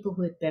 and people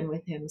who had been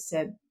with him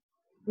said,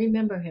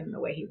 "Remember him the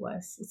way he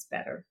was. It's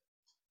better."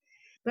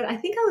 But I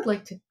think I would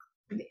like to,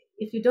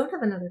 if you don't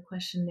have another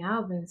question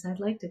now, Vince, I'd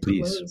like to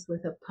Please. close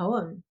with a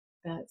poem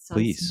that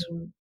Please.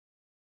 Sansanin.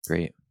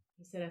 Great.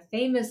 He said, a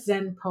famous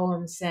Zen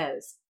poem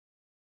says,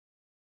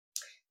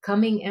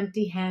 "Coming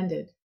empty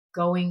handed,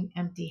 going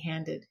empty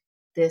handed,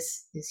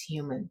 this is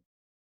human."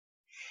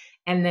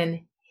 And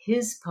then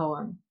his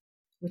poem,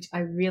 which I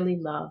really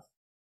love,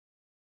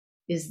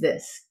 is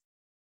this: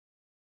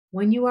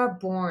 when you are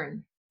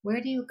born,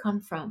 where do you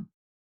come from?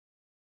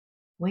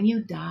 When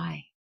you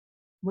die,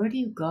 where do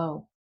you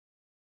go?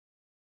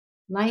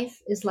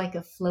 Life is like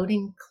a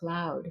floating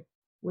cloud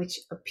which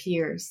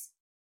appears.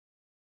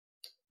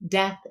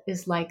 Death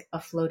is like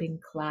a floating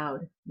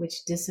cloud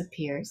which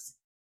disappears.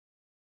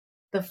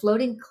 The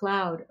floating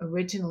cloud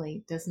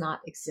originally does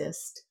not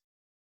exist.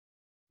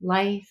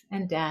 Life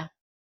and death,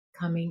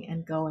 coming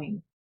and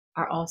going,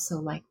 are also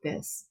like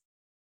this.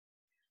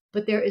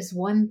 But there is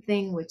one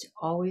thing which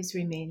always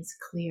remains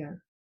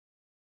clear.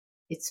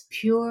 It's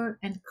pure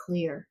and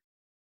clear,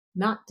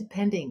 not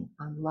depending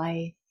on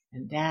life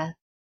and death.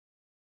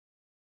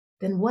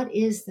 Then what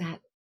is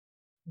that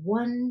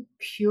one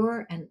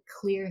pure and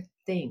clear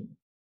thing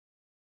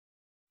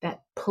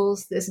that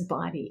pulls this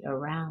body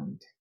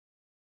around?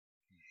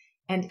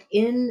 And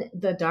in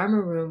the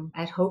Dharma room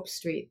at Hope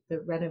Street, the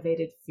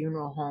renovated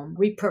funeral home,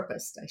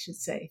 repurposed, I should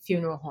say,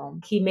 funeral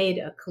home, he made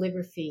a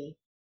calligraphy.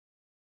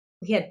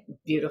 He had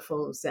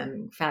beautiful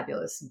Zen,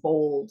 fabulous,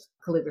 bold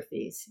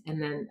calligraphies.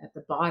 And then at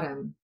the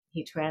bottom,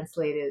 he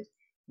translated,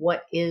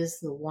 "What is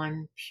the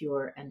one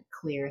pure and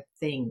clear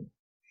thing?"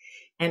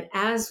 And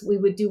as we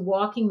would do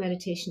walking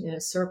meditation in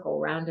a circle,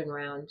 round and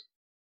round,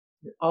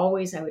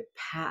 always I would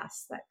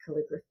pass that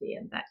calligraphy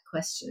and that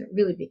question. It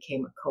really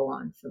became a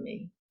koan for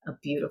me, a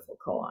beautiful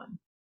koan.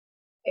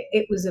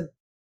 It was a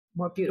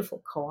more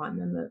beautiful koan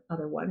than the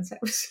other ones I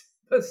was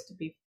supposed to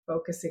be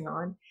focusing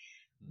on.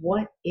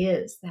 What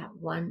is that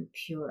one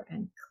pure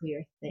and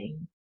clear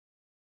thing?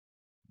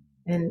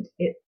 And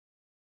it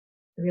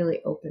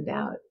really opened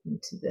out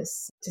into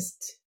this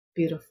just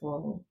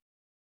beautiful,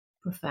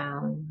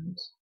 profound,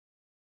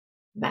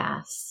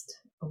 vast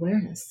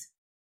awareness.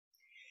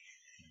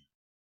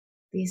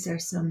 These are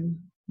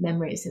some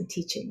memories and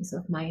teachings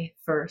of my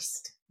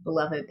first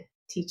beloved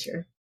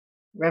teacher.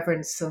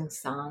 Reverend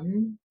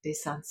Seungsahn de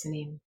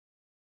Sansanim.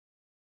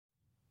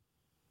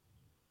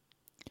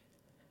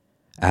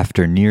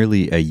 After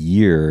nearly a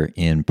year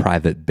in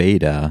private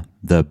beta,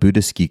 the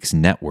Buddhist Geeks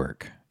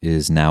Network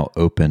is now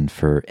open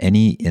for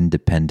any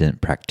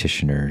independent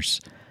practitioners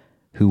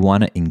who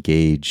want to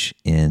engage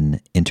in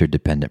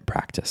interdependent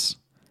practice.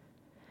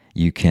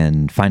 You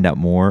can find out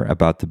more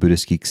about the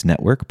Buddhist Geeks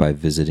Network by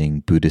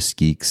visiting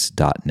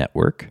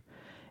buddhistgeeks.network.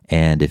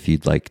 And if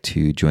you'd like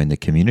to join the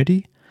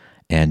community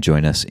and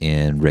join us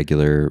in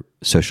regular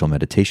social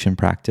meditation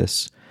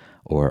practice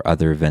or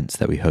other events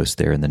that we host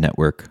there in the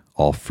network,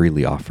 all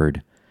freely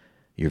offered,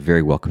 you're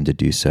very welcome to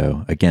do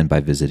so, again, by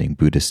visiting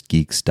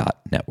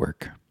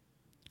buddhistgeeks.network.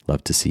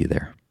 Love to see you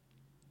there.